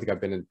just because I don't think I've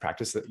been in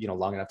practice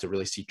long enough to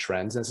really see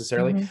trends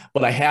necessarily. Mhm.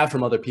 But I have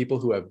from other people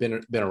who have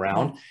been Yeah.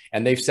 around,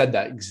 and they've said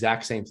that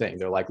exact same thing.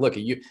 They're like, "Look,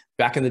 you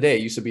back in the day,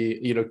 it used to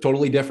be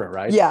totally different,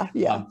 right?" Yeah.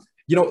 Yeah. Um,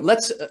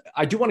 let's.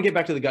 I do want to get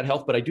back to the gut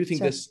health, but I do think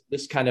Sure.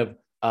 this kind of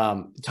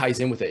ties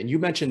in with it. And you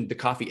mentioned the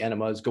coffee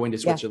enemas, going to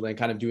Yeah. Switzerland,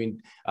 kind of doing.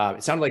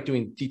 It sounded like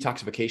doing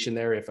detoxification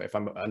there, if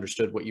I'm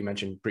understood what you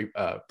mentioned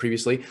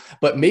previously.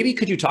 But maybe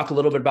could you talk a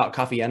little bit about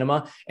coffee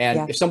enema? And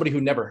Yeah. if somebody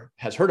who never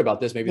has heard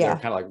about this, maybe they're Yeah.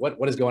 kind of like,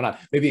 what is going on?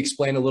 Maybe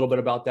explain a little bit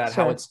about that,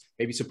 how Sure. it's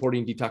maybe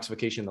supporting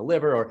detoxification in the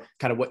liver, or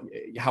kind of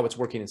how it's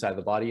working inside of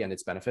the body and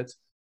its benefits.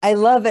 I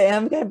love it. And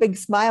I'm got a big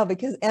smile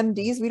because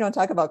MDs, we don't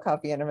talk about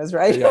coffee enemas,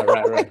 right? Yeah,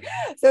 right.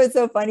 So it's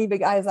so funny, big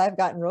guys. I've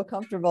gotten real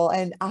comfortable.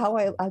 And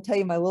I'll tell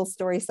you my little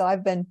story. So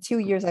I've been 2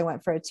 years. I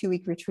went for a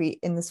 2-week retreat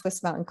in the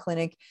Swiss Mountain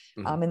Clinic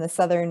Mhm. in the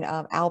southern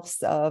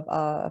Alps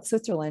of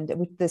Switzerland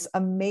with this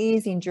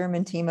amazing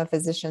German team of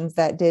physicians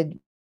that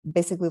did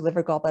basically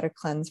liver gallbladder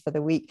cleanse for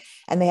the week.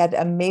 And they had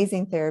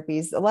amazing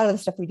therapies, a lot of the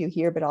stuff we do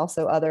here, but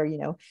also other,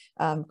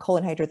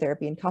 colon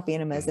hydrotherapy and coffee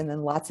enemas, Mhm. and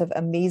then lots of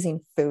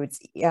amazing foods,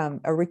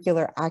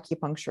 auricular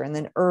acupuncture, and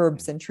then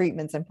herbs and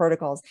treatments and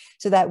protocols.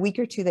 So that week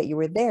or two that you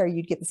were there,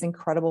 you'd get this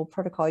incredible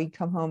protocol. You'd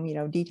come home,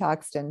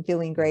 detoxed and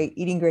feeling great, Mhm.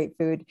 eating great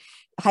food,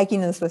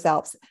 hiking in the Swiss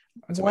Alps.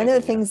 That's One of the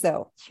amazing. Yeah. things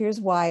though,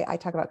 here's why I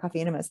talk about coffee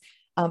enemas.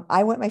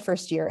 I went my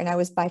first year and I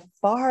was by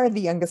far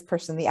the youngest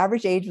person. The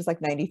average age was like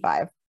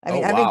 95. I Oh,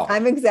 mean, wow.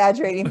 I'm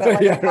exaggerating, but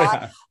like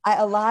Yeah.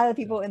 a lot of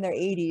people in their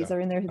 80s Yeah. or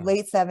in their Uh,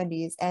 late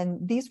 70s, and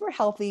these were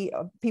healthy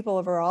people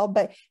overall.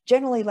 But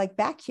generally, like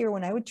back here,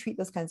 when I would treat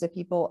those kinds of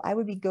people, I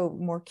would be go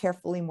more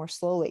carefully, more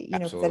slowly,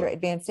 because they're Absolutely. at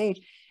advanced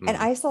age. And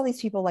Mhm. I saw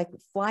these people like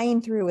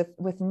flying through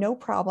with no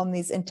problem,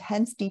 these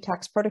intense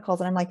detox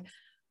protocols, and I'm like,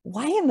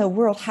 why in the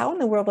world? How in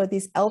the world are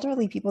these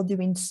elderly people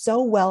doing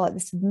so well at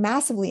this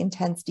massively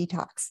intense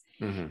detox?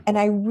 Mhm. And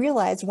I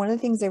realized one of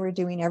the things they were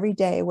doing every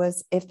day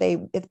was if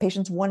the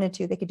patients wanted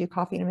to, they could do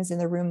coffee enemas in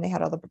the room. They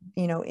had all the,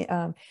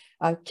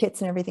 kits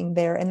and everything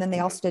there. And then they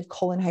Mhm. also did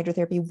colon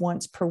hydrotherapy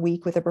once per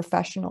week with a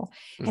professional.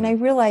 And I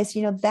Mhm. realized,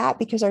 that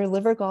because our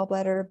liver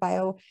gallbladder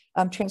bio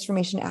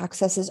transformation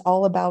access is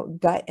all about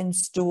gut and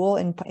stool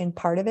and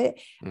part of it,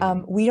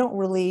 Mhm. we don't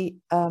really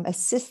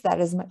assist that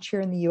as much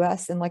here in the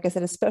US. And like I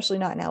said, especially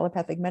not in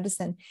allopathic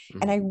medicine.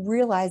 And I Mhm.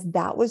 realized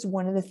that was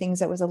one of the things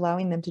that was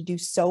allowing them to do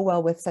so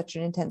well with such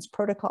an intense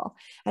protocol.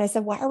 And I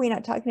said, why are we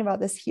not talking about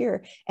this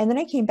here? And then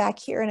I came back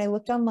here and I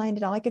looked online,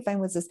 and all I could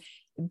find was this: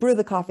 brew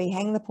the coffee,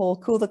 hang the pole,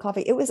 cool the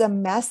coffee. It was a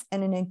mess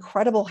and an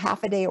incredible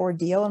half a day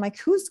ordeal. I'm like,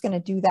 who's going to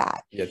do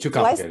that? Yeah, too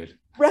So I complicated.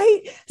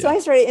 Right. So Yeah. I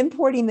started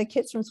importing the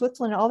kits from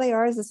Switzerland. All they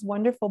are is this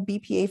wonderful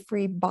BPA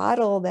free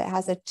bottle that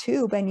has a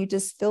tube, and you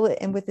just fill it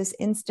in with this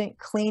instant,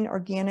 clean,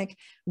 organic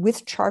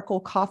with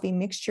charcoal coffee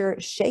mixture,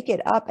 shake it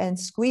up and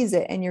squeeze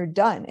it, and you're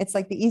done. It's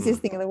like the easiest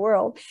Mhm. thing in the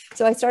world.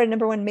 So I started,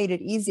 number one, made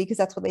it easy because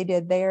that's what they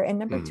did there. And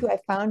number two, Mhm. I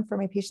found for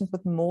my patients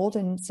with mold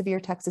and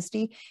severe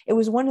toxicity, it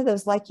was one of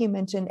those, like you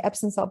mentioned,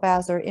 Epsom salt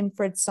baths or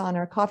infrared sauna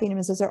or coffee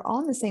enemas. Those are all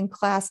in the same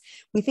class.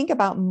 We think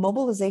about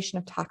mobilization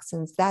of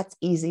toxins. That's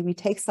easy. We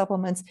take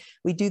supplements,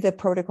 we do the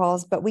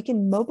protocols, but we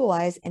can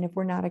mobilize. And if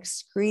we're not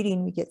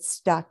excreting, we get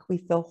stuck. We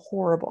feel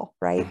horrible,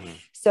 right? Mhm.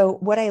 So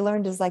what I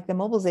learned is like the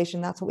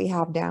mobilization, that's what we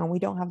have down. We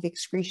don't have the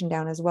excretion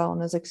down as well.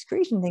 And those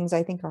excretion things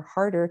I think are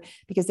harder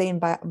because they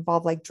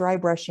involve like dry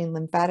brushing,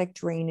 lymphatic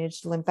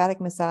drainage,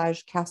 lymphatic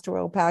massage, castor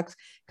oil packs,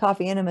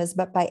 coffee enemas.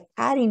 But by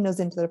adding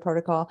those into the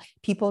protocol,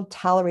 people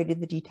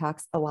tolerated the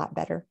detox a lot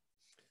better.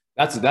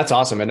 That's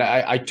awesome, and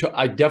I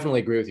definitely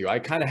agree with you. I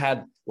kind of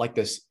had like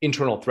this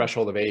internal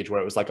threshold of age where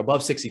it was like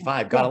above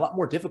 65 got a Yeah. lot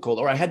more difficult,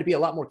 or I had to be a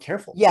lot more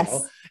careful,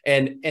 Yes.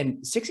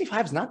 and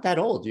 65 is not that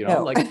old,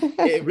 No. like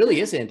it really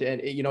isn't.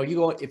 And you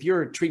go, if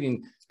you're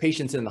treating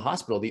patients in the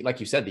hospital, like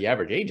you said, the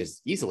average age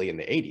is easily in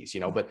the 80s,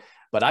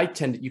 but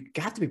you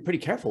have to be pretty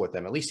careful with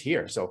them, at least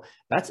here. So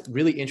that's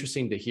really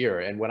interesting to hear.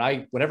 And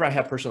whenever I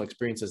have personal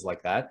experiences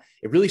like that,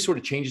 it really sort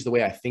of changes the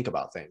way I think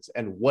about things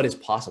and what is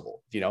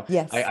possible.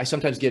 Yes. I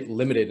sometimes get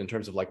limited in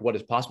terms of like what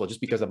is possible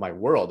just because of my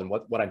world and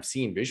what I'm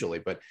seeing visually.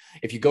 But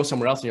if you go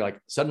somewhere else and you're like,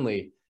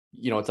 suddenly,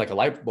 it's like a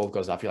light bulb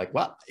goes off. You're like,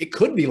 well, it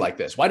could be like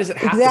this. Why does it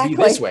have to be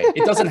this Exactly. way?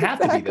 It doesn't have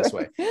to be this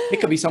Exactly. way.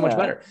 It could be so much Yeah.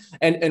 better.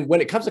 And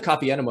when it comes to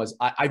coffee enemas,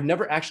 I've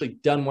never actually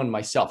done one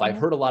myself. I've Yeah.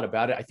 heard a lot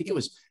about it. I think it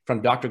was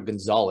from Dr.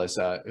 Gonzalez,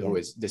 who Yeah.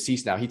 is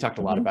deceased now. He talked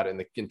a lot Mhm. about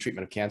it in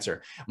treatment of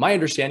cancer. My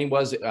understanding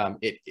was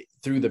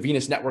through the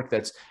venous network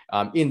that's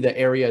in the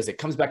areas, it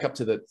comes back up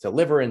to the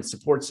liver and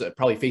supports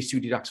probably phase 2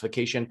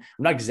 detoxification.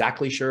 I'm not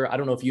exactly sure. I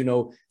don't know if you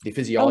know the Oh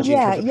physiology in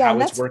yeah. terms of Yeah. how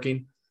And it's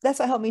working. that's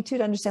what helped me too,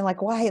 to understand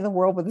like, why in the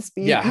world would this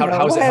be, Yeah. How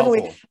is why it haven't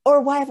we, helpful? or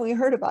why haven't we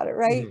heard about it,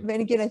 right? Mhm.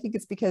 And again, I think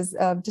it's because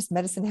just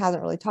medicine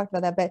hasn't really talked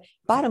about that. But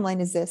bottom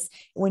line is this: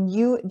 when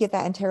you get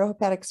that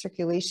enterohepatic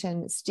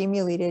circulation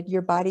stimulated,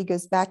 your body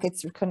goes back,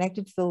 it's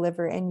connected to the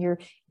liver, and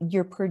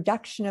your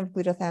production of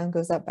glutathione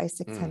goes up by Mm.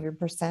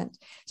 600%.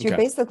 So you're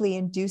Okay. basically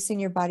inducing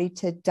your body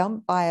to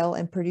dump bile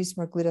and produce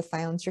more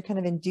glutathione. So you're kind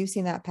of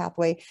inducing that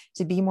pathway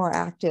to be more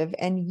active.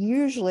 And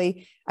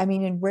usually, I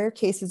mean, in rare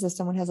cases, if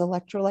someone has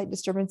electrolyte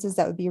disturbances,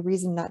 that would be a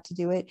reason not to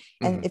do it.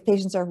 And Mhm. if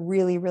patients are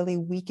really, really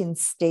weak in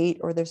state,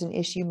 or there's an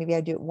issue, maybe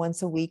I do it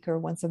once a week or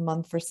once a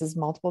month versus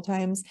multiple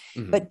times.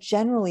 Mhm. But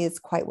generally, it's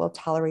quite well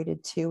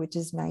tolerated too, which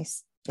is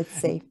nice. It's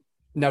safe.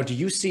 Now, do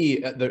you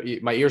see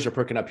my ears are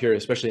perking up here,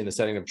 especially in the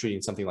setting of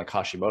treating something like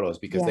Hashimoto's,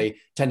 because Yeah.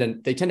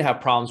 they tend to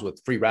have problems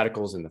with free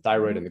radicals in the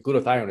thyroid, and the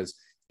glutathione is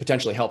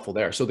potentially helpful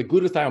there. So the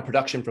glutathione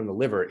production from the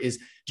liver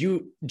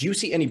do you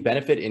see any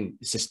benefit in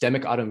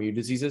systemic autoimmune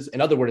diseases? In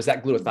other words, is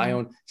that Mhm.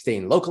 glutathione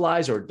staying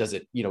localized, or does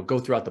it, go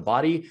throughout the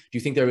body? Do you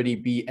think there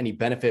would be any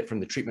benefit from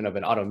the treatment of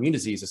an autoimmune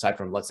disease aside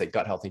from, let's say,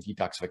 gut health and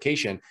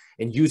detoxification,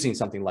 and using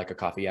something like a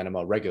coffee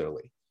enema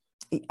regularly?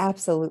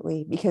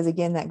 Absolutely. Because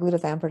again, that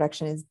glutathione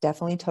production is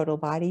definitely total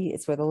body.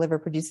 It's where the liver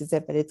produces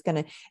it, but it's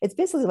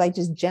basically like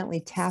just gently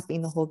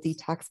tapping the whole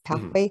detox Mhm.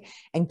 pathway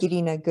and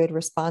getting a good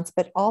response.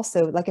 But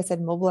also, like I said,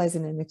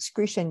 mobilizing and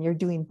excretion, you're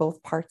doing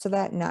both parts of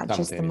that, not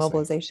just the Simultaneously.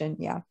 mobilization.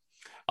 Yeah.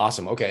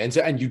 Awesome. Okay.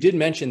 And you did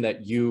mention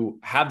that you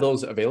have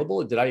those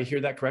available. Did I hear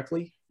that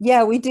correctly?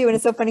 Yeah, we do. And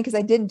it's so funny because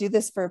I didn't do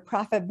this for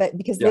profit, but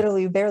because Yeah.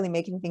 literally we barely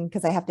make anything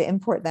because I have to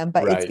import them,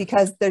 but it's Right.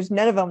 because there's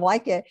none of them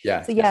like it.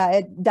 Yeah. So Yeah. yeah,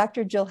 at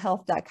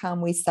drjillhealth.com,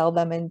 we sell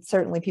them, and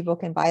certainly people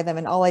can buy them.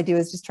 And all I do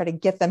is just try to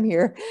get them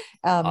here.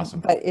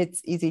 Awesome. But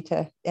it's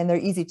and they're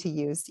easy to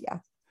use. Yeah.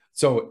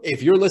 So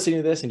if you're listening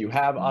to this and you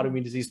have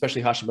autoimmune disease,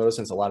 especially Hashimoto,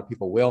 since a lot of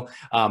people will,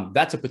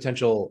 that's a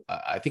potential,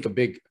 I think a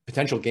big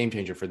potential game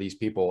changer for these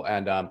people.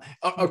 And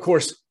of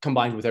course,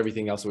 combined with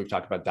everything else that we've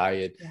talked about,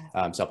 diet,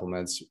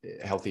 supplements,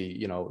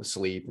 healthy,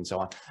 sleep and so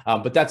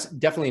on. But that's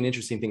definitely an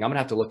interesting thing. I'm gonna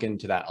have to look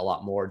into that a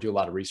lot more, do a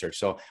lot of research.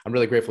 So I'm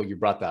really grateful you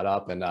brought that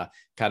up, and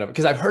kind of,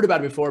 because I've heard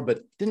about it before,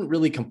 but didn't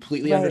really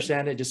completely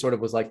understand it, just sort of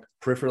was like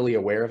peripherally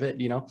aware of it,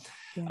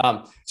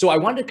 So I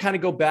wanted to kind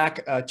of go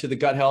back to the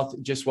gut health,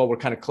 just while we're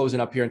kind of closing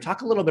up here, and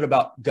talk a little bit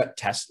about gut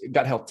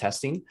health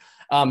testing.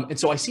 And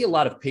so I see a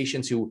lot of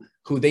patients who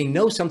they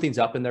know something's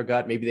up in their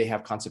gut. Maybe they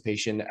have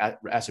constipation,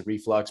 acid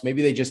reflux,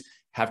 maybe they just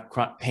have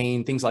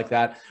pain, things like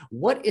that.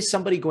 What is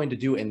somebody going to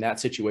do in that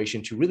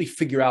situation to really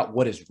figure out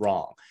what is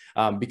wrong?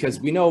 Because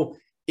we know,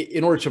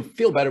 in order to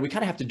feel better, we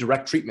kind of have to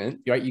direct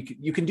treatment, right?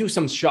 You can do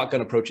some shotgun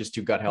approaches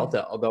to gut health,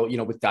 although,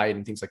 with diet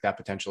and things like that,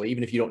 potentially,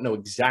 even if you don't know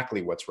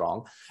exactly what's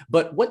wrong.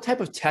 But what type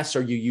of tests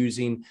are you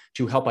using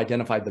to help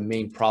identify the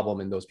main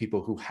problem in those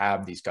people who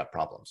have these gut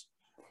problems?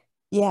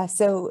 Yeah,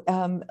 so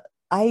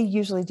I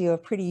usually do a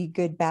pretty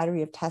good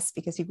battery of tests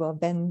because people have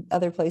been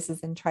other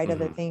places and tried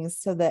other things.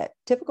 So the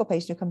typical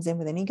patient who comes in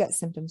with any gut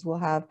symptoms will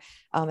have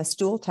a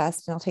stool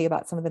test, and I'll tell you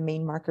about some of the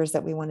main markers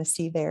that we want to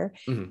see there.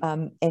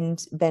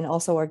 And then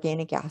also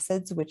organic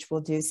acids, which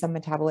will do some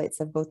metabolites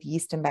of both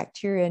yeast and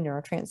bacteria,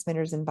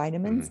 neurotransmitters and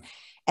vitamins.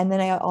 And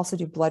then I also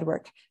do blood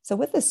work. So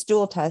with the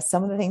stool test,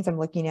 some of the things I'm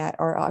looking at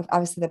are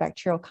obviously the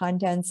bacterial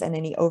contents and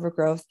any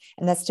overgrowth.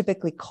 And that's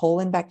typically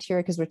colon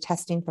bacteria, because we're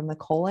testing from the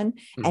colon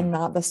and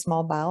not the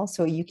small bowel.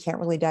 So you can't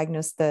really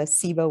diagnose the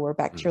SIBO or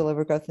bacterial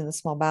overgrowth in the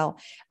small bowel.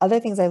 Other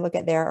things I look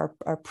at there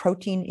are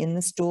protein in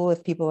the stool.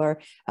 If people are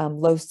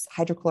low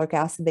hydrochloric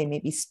acid, they may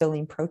be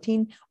spilling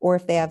protein, or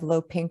if they have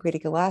low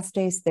pancreatic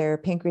elastase, their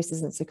pancreas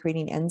isn't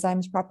secreting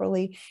enzymes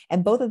properly.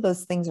 And both of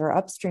those things are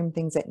upstream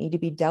things that need to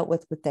be dealt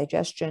with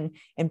digestion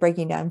and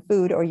breaking down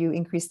food, or you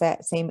increase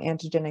that same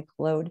antigenic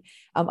load.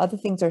 Other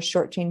things are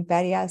short chain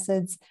fatty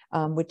acids,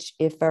 which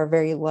if are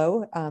very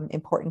low,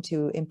 important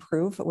to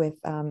improve with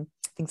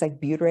things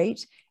like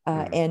butyrate,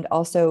 and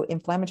also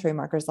inflammatory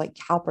markers like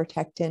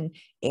calprotectin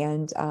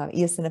and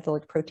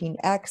eosinophilic protein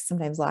X,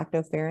 sometimes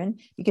lactoferrin,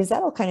 because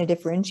that'll kind of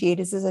differentiate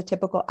us as a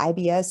typical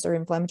IBS or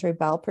inflammatory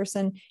bowel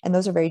person. And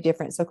those are very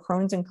different. So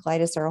Crohn's and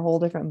colitis are a whole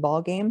different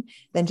ballgame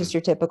than just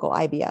your typical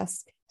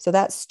IBS. So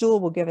that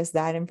stool will give us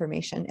that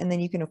information. And then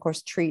you can, of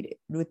course, treat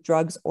with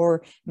drugs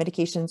or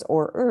medications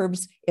or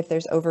herbs if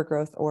there's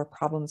overgrowth or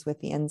problems with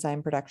the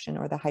enzyme production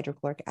or the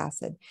hydrochloric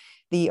acid.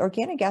 The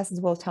organic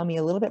acids will tell me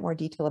a little bit more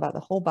detail about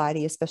the whole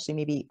body, especially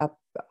maybe up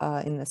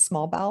in the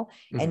small bowel.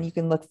 And you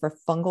can look for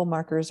fungal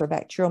markers or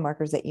bacterial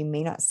markers that you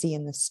may not see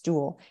in the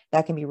stool.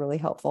 That can be really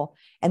helpful.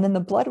 And then the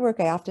blood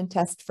work, I often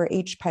test for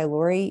H.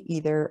 pylori,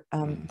 either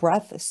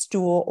breath,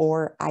 stool,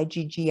 or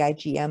IgG,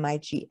 IgM,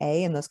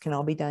 IgA, and those can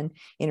all be done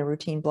in a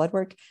routine blood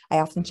work. I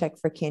often check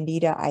for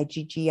Candida,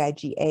 IgG,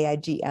 IgA,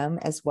 IgM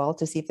as well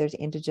to see if there's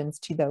antigens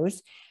to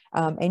those.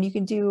 And you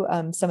can do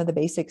some of the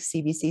basics,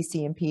 CBC,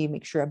 CMP,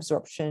 make sure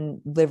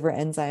absorption, liver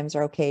enzymes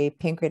are okay,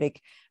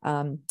 pancreatic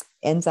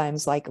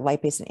enzymes like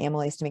lipase and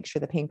amylase to make sure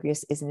the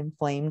pancreas isn't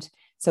inflamed.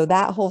 So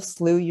that whole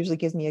slew usually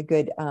gives me a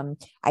good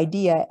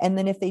idea. And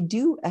then if they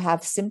do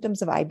have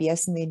symptoms of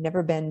IBS and they've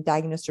never been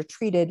diagnosed or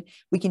treated,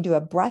 we can do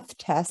a breath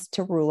test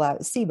to rule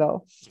out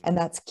SIBO. And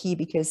that's key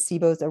because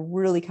SIBO is a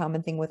really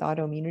common thing with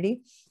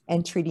autoimmunity,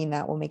 and treating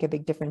that will make a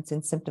big difference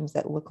in symptoms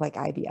that look like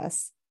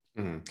IBS.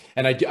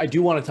 And I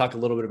do want to talk a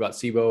little bit about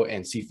SIBO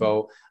and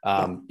SIFO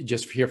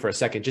just here for a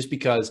second, just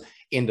because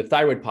in the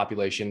thyroid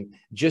population,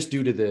 just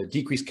due to the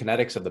decreased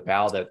kinetics of the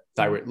bowel that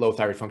low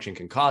thyroid function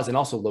can cause, and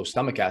also low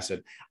stomach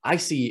acid, I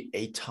see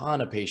a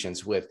ton of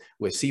patients with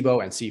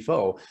SIBO and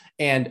SIFO.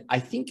 And I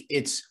think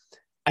it's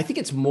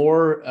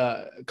more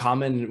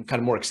common, kind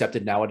of more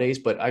accepted nowadays,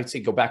 but I'd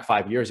say go back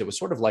 5 years, it was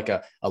sort of like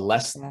a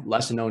less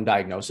known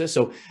diagnosis.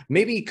 So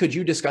maybe could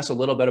you discuss a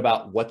little bit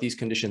about what these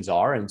conditions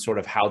are and sort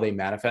of how they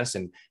manifest,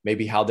 and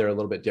maybe how they're a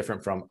little bit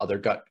different from other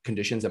gut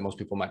conditions that most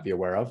people might be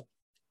aware of?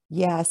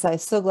 Yeah, so I'm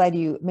so glad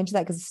you mentioned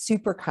that because it's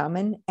super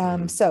common.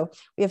 So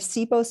we have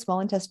SIBO, small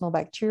intestinal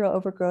bacterial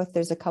overgrowth.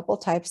 There's a couple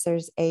types.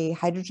 There's a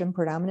hydrogen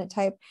predominant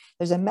type.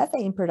 There's a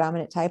methane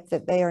predominant type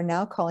that they are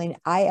now calling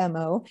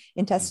IMO,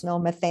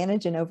 intestinal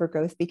methanogen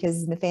overgrowth,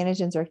 because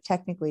methanogens are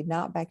technically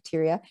not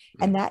bacteria.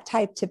 And that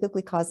type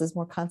typically causes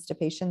more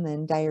constipation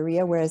than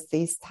diarrhea, whereas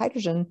this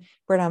hydrogen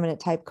predominant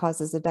type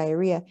causes a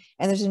diarrhea.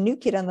 And there's a new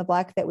kid on the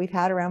block that we've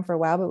had around for a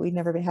while, but we've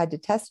never had to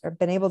test or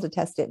been able to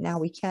test it. Now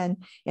we can,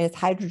 and it's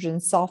hydrogen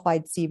sulfide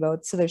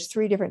SIBO. So there's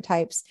 3 different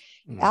types.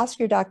 Ask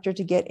your doctor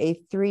to get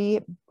a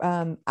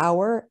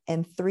 3-hour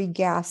and 3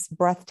 gas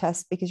breath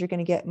test, because you're going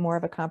to get more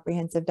of a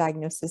comprehensive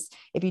diagnosis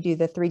if you do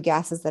the 3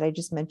 gases that I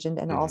just mentioned,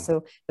 and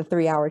also the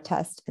 3-hour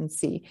test and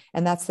see.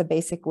 And that's the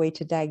basic way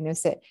to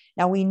diagnose it.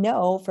 Now we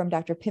know from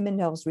Dr.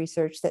 Pimentel's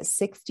research that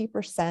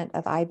 60%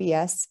 of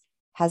IBS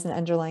has an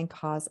underlying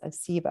cause of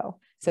SIBO.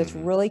 So it's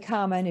really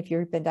common if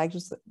you've been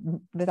diagnosed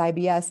with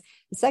IBS.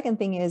 The second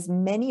thing is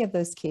many of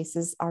those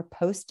cases are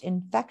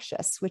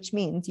post-infectious, which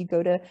means you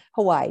go to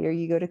Hawaii or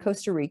you go to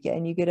Costa Rica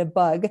and you get a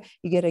bug,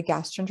 you get a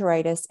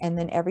gastroenteritis, and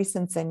then ever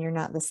since then you're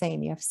not the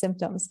same. You have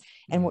symptoms.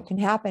 And what can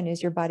happen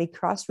is your body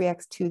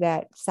cross-reacts to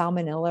that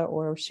salmonella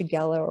or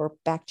Shigella or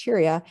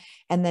bacteria,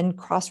 and then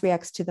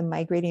cross-reacts to the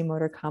migrating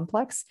motor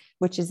complex,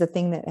 which is a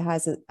thing that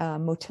has a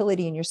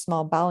motility in your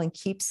small bowel and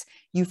keeps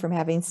you from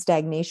having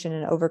stagnation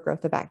and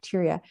overgrowth of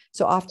bacteria.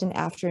 So often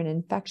after an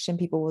infection,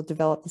 people will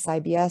develop this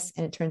IBS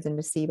and it turns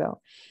into SIBO.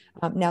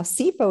 Now,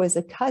 SIFO is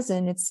a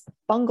cousin. It's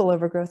fungal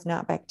overgrowth,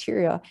 not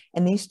bacteria.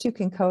 And these two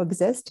can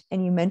coexist.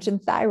 And you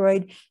mentioned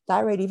thyroid.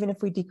 Thyroid, even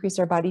if we decrease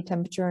our body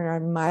temperature and are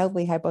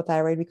mildly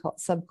hypothyroid, we call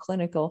it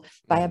subclinical,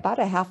 by about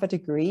a half a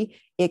degree,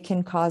 it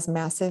can cause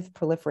massive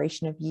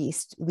proliferation of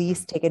yeast.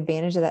 Yeast take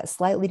advantage of that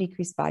slightly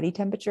decreased body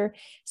temperature.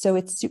 So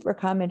it's super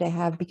common to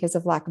have, because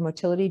of lack of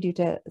motility due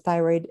to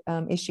thyroid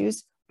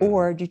issues,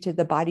 or due to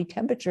the body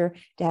temperature,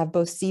 to have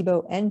both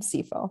SIBO and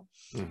SIFO.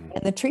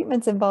 And the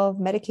treatments involve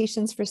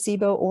medications for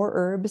SIBO or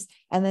herbs.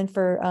 And then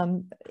for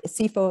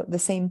SIFO, the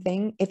same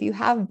thing. If you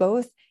have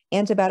both,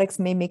 antibiotics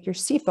may make your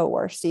SIFO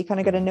worse. So you kind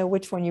of got to know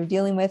which one you're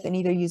dealing with and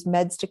either use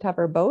meds to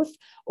cover both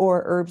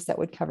or herbs that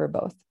would cover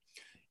both.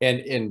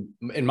 And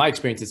in my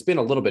experience, it's been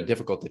a little bit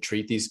difficult to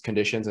treat these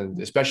conditions, and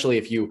especially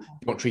if you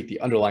don't treat the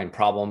underlying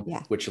problem,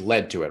 which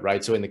led to it,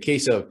 right? So in the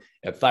case of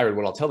thyroid,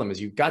 what I'll tell them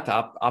is you've got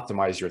to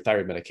optimize your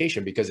thyroid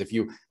medication, because if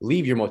you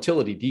leave your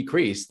motility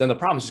decreased, then the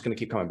problem is just going to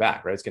keep coming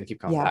back, right? It's going to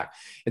keep coming back.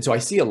 And so I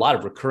see a lot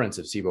of recurrence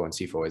of SIBO and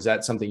SIFO. Is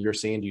that something you're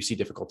seeing? Do you see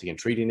difficulty in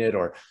treating it,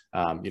 or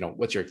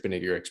what's your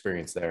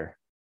experience there?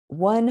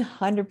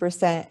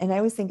 100%. And I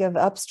always think of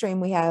upstream,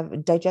 we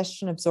have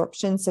digestion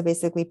absorption. So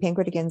basically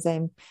pancreatic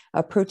enzyme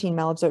protein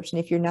malabsorption.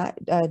 If you're not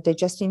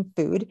digesting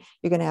food,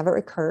 you're going to have it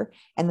recur.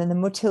 And then the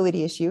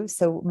motility issue.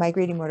 So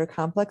migrating motor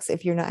complex,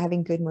 if you're not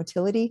having good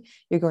motility,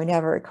 you're going to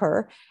have it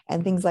recur.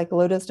 And things like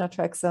low-dose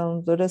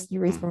naltrexone, low-dose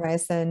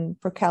erythromycin,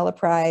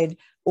 prucalopride,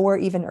 or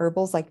even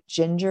herbals like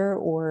ginger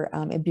or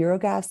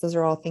iburogas. Those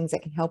are all things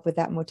that can help with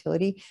that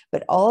motility.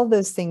 But all of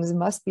those things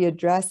must be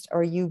addressed,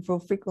 or you will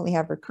frequently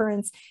have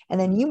recurrence. And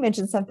then you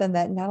mentioned something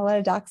that not a lot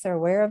of docs are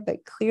aware of,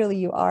 but clearly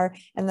you are,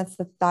 and that's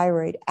the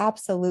thyroid.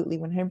 Absolutely,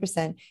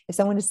 100%. If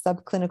someone is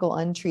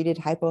subclinical, untreated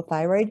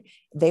hypothyroid,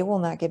 they will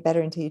not get better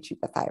until you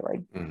treat the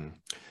thyroid.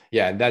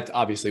 Yeah, and that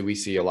obviously we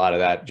see a lot of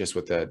that just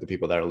with the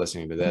people that are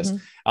listening to this.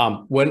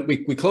 When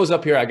we close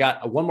up here, I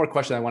got one more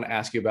question I want to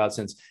ask you about,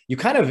 since you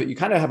kind of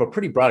have a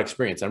pretty broad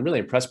experience. I'm really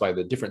impressed by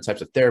the different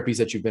types of therapies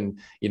that you've been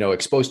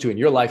exposed to in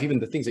your life, even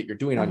the things that you're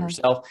doing on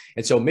yourself.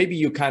 And so maybe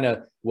you kind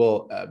of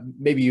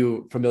maybe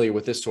you're familiar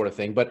with this sort of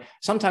thing, but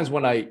sometimes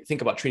when I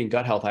think about treating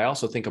gut health, I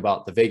also think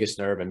about the vagus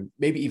nerve and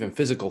maybe even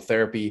physical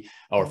therapy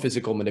or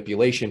physical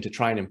manipulation to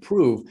try and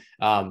improve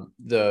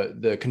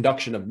the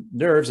conduction of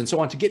nerves and so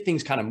on, to get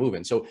things kind of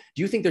moving. So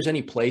do you think there's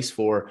any place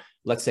for,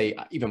 let's say,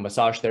 even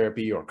massage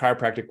therapy or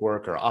chiropractic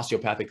work or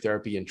osteopathic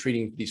therapy in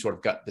treating these sort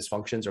of gut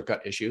dysfunctions or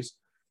gut issues?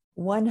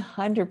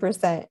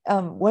 100%.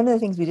 One of the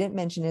things we didn't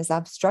mention is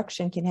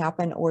obstruction can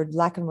happen, or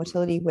lack of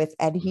motility with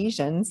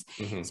adhesions.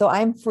 So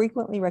I'm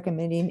frequently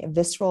recommending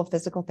visceral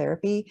physical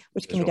therapy,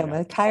 which can be done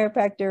with a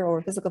chiropractor or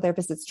a physical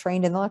therapist that's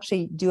trained, and they'll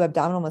actually do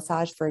abdominal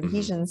massage for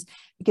adhesions,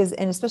 because,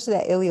 and especially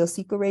that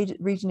ileocecal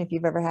region, if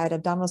you've ever had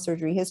abdominal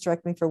surgery,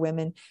 hysterectomy for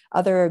women,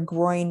 other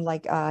groin,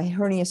 like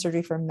hernia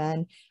surgery for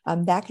men,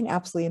 that can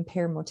absolutely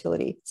impair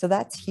motility. So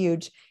that's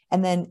huge.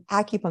 And then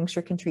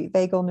acupuncture can treat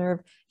vagal nerve.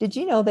 Did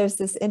you know there's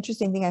this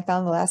interesting thing I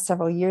found in the last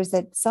several years,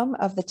 that some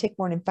of the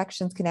tick-borne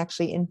infections can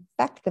actually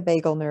infect the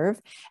vagal nerve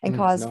and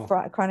cause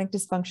chronic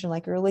dysfunction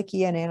like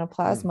Ehrlichia and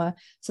anaplasma.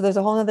 So there's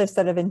a whole other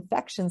set of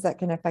infections that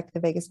can affect the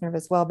vagus nerve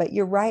as well. But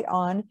you're right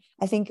on.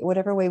 I think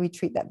whatever way we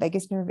treat that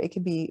vagus nerve, it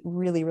can be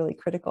really, really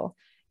critical.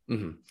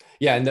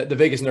 Yeah, and the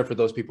vagus nerve, for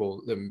those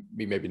people that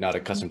maybe not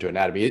accustomed to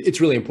anatomy, it's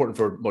really important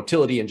for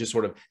motility and just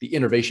sort of the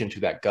innervation to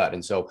that gut.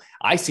 And so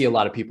I see a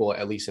lot of people,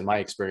 at least in my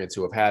experience,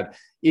 who have had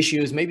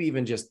issues, maybe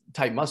even just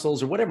tight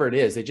muscles or whatever it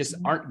is. They just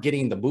aren't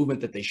getting the movement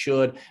that they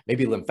should.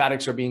 Maybe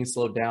lymphatics are being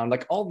slowed down,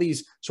 like all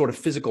these sort of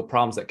physical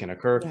problems that can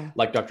occur.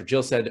 Like Dr.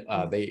 Jill said,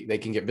 they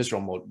can get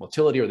visceral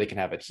motility, or they can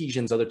have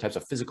adhesions, other types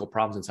of physical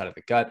problems inside of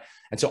the gut.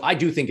 And so I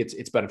do think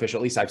it's beneficial.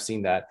 At least I've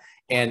seen that.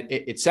 And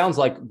it sounds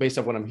like, based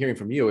on what I'm hearing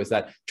from you, is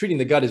that treating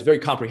the gut is very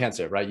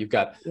comprehensive, right? You've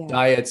got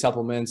diet,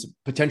 supplements,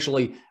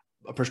 potentially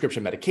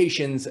prescription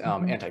medications,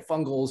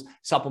 antifungals,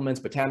 supplements,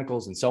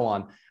 botanicals, and so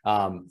on,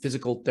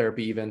 physical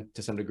therapy even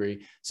to some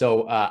degree.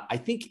 So I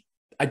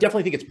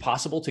definitely think it's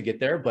possible to get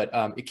there, but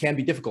it can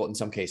be difficult in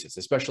some cases,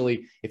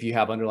 especially if you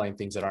have underlying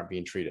things that aren't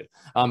being treated.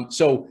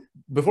 So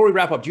before we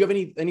wrap up, do you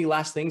have any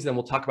last things? Then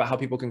we'll talk about how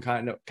people can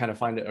kind of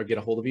find it or get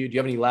a hold of you. Do you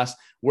have any last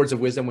words of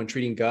wisdom when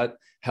treating gut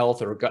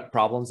health or gut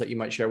problems that you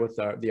might share with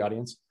the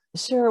audience?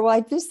 Sure. Well,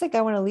 I just think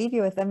I want to leave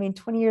you with, I mean,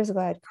 20 years ago,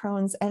 I had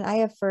Crohn's, and I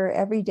have for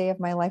every day of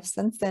my life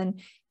since then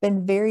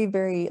been very,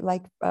 very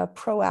like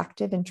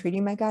proactive in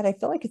treating my gut. I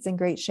feel like it's in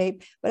great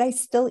shape, but I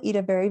still eat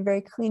a very,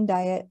 very clean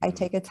diet. I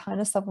take a ton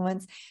of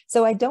supplements.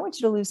 So I don't want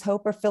you to lose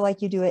hope or feel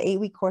like you do an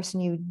 8-week course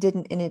and you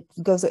didn't, and it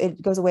goes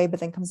away, but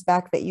then comes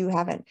back that you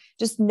haven't.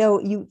 Just know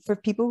you, for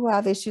people who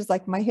have issues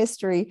like my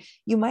history,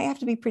 you might have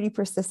to be pretty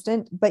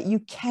persistent, but you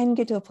can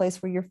get to a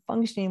place where you're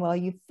functioning well,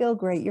 you feel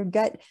great, your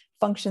gut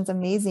functions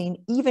amazing,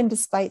 even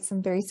despite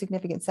some very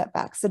significant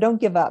setbacks. So don't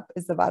give up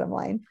is the bottom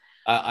line.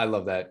 I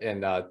love that,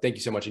 and thank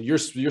you so much. And your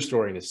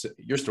story is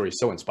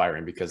so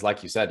inspiring because,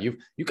 like you said, you've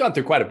gone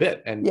through quite a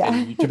bit, and, Yeah.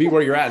 and to be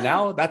where you're at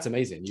now, that's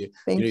amazing.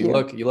 Thank you.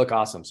 You look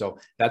awesome. So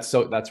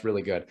that's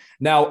really good.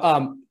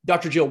 Now,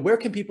 Dr. Jill, where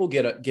can people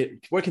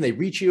where can they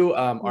reach you?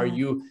 Are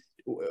you,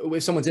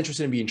 if someone's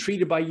interested in being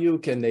treated by you,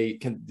 can they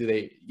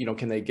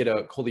get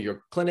a hold of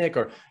your clinic,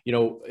 or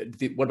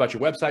what about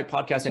your website,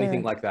 podcast,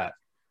 anything like that?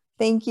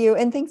 Thank you.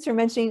 And thanks for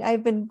mentioning,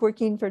 I've been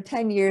working for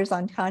 10 years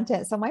on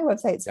content. So my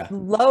website's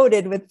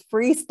loaded with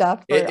free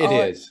stuff. It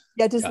is.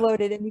 Yeah, just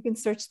loaded, and you can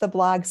search the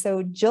blog.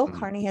 So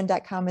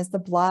jillcarnahan.com is the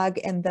blog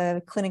and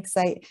the clinic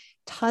site.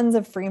 Tons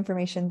of free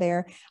information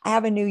there. I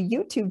have a new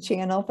YouTube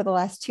channel for the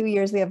last 2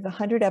 years. We have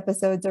 100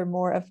 episodes or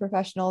more of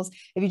professionals.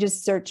 If you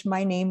just search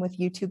my name with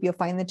YouTube, you'll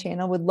find the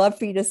channel. Would love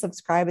for you to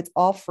subscribe. It's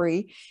all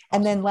free.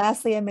 And then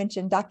lastly, I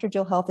mentioned Dr.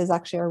 Jill Health is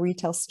actually our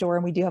retail store,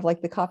 and we do have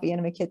like the coffee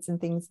enema kits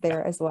and things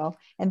there as well.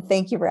 And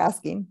thank you for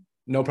asking.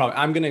 No problem.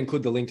 I'm going to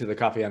include the link to the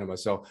coffee enema.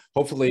 So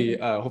hopefully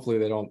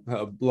they don't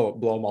blow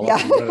them all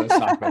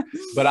up.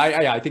 But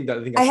I think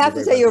I have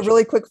to tell you a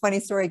really quick funny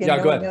story again.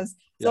 Yeah, go ahead.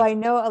 So I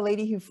know a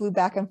lady who flew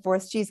back and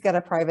forth. She's got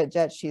a private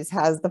jet. She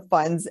has the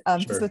funds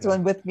to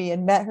Switzerland with me,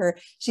 and met her.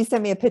 She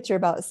sent me a picture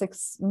about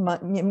 6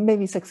 months,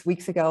 maybe 6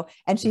 weeks ago.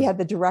 And she had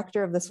the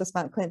director of the Swiss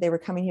Mountain Clinic. They were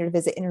coming here to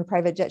visit in her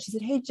private jet. She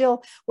said, "Hey,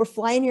 Jill, we're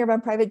flying here by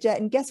private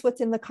jet. And guess what's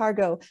in the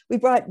cargo? We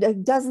brought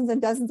dozens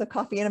and dozens of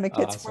coffee enema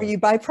kits for you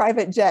by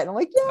private jet." And I'm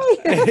like,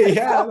 "Yay."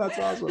 Yeah, that's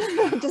awesome.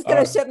 Just get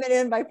a shipment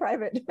in by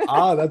private.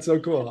 That's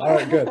so cool. All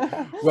right, good.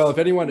 Well, if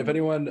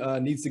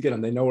anyone needs to get them,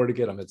 they know where to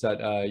get them. It's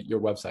at your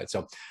website.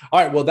 So, all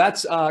right. Well,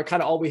 that's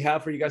kind of all we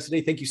have for you guys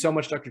today. Thank you so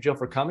much, Dr. Jill,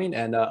 for coming.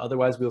 And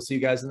otherwise, we'll see you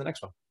guys in the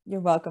next one.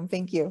 You're welcome.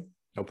 Thank you.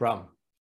 No problem.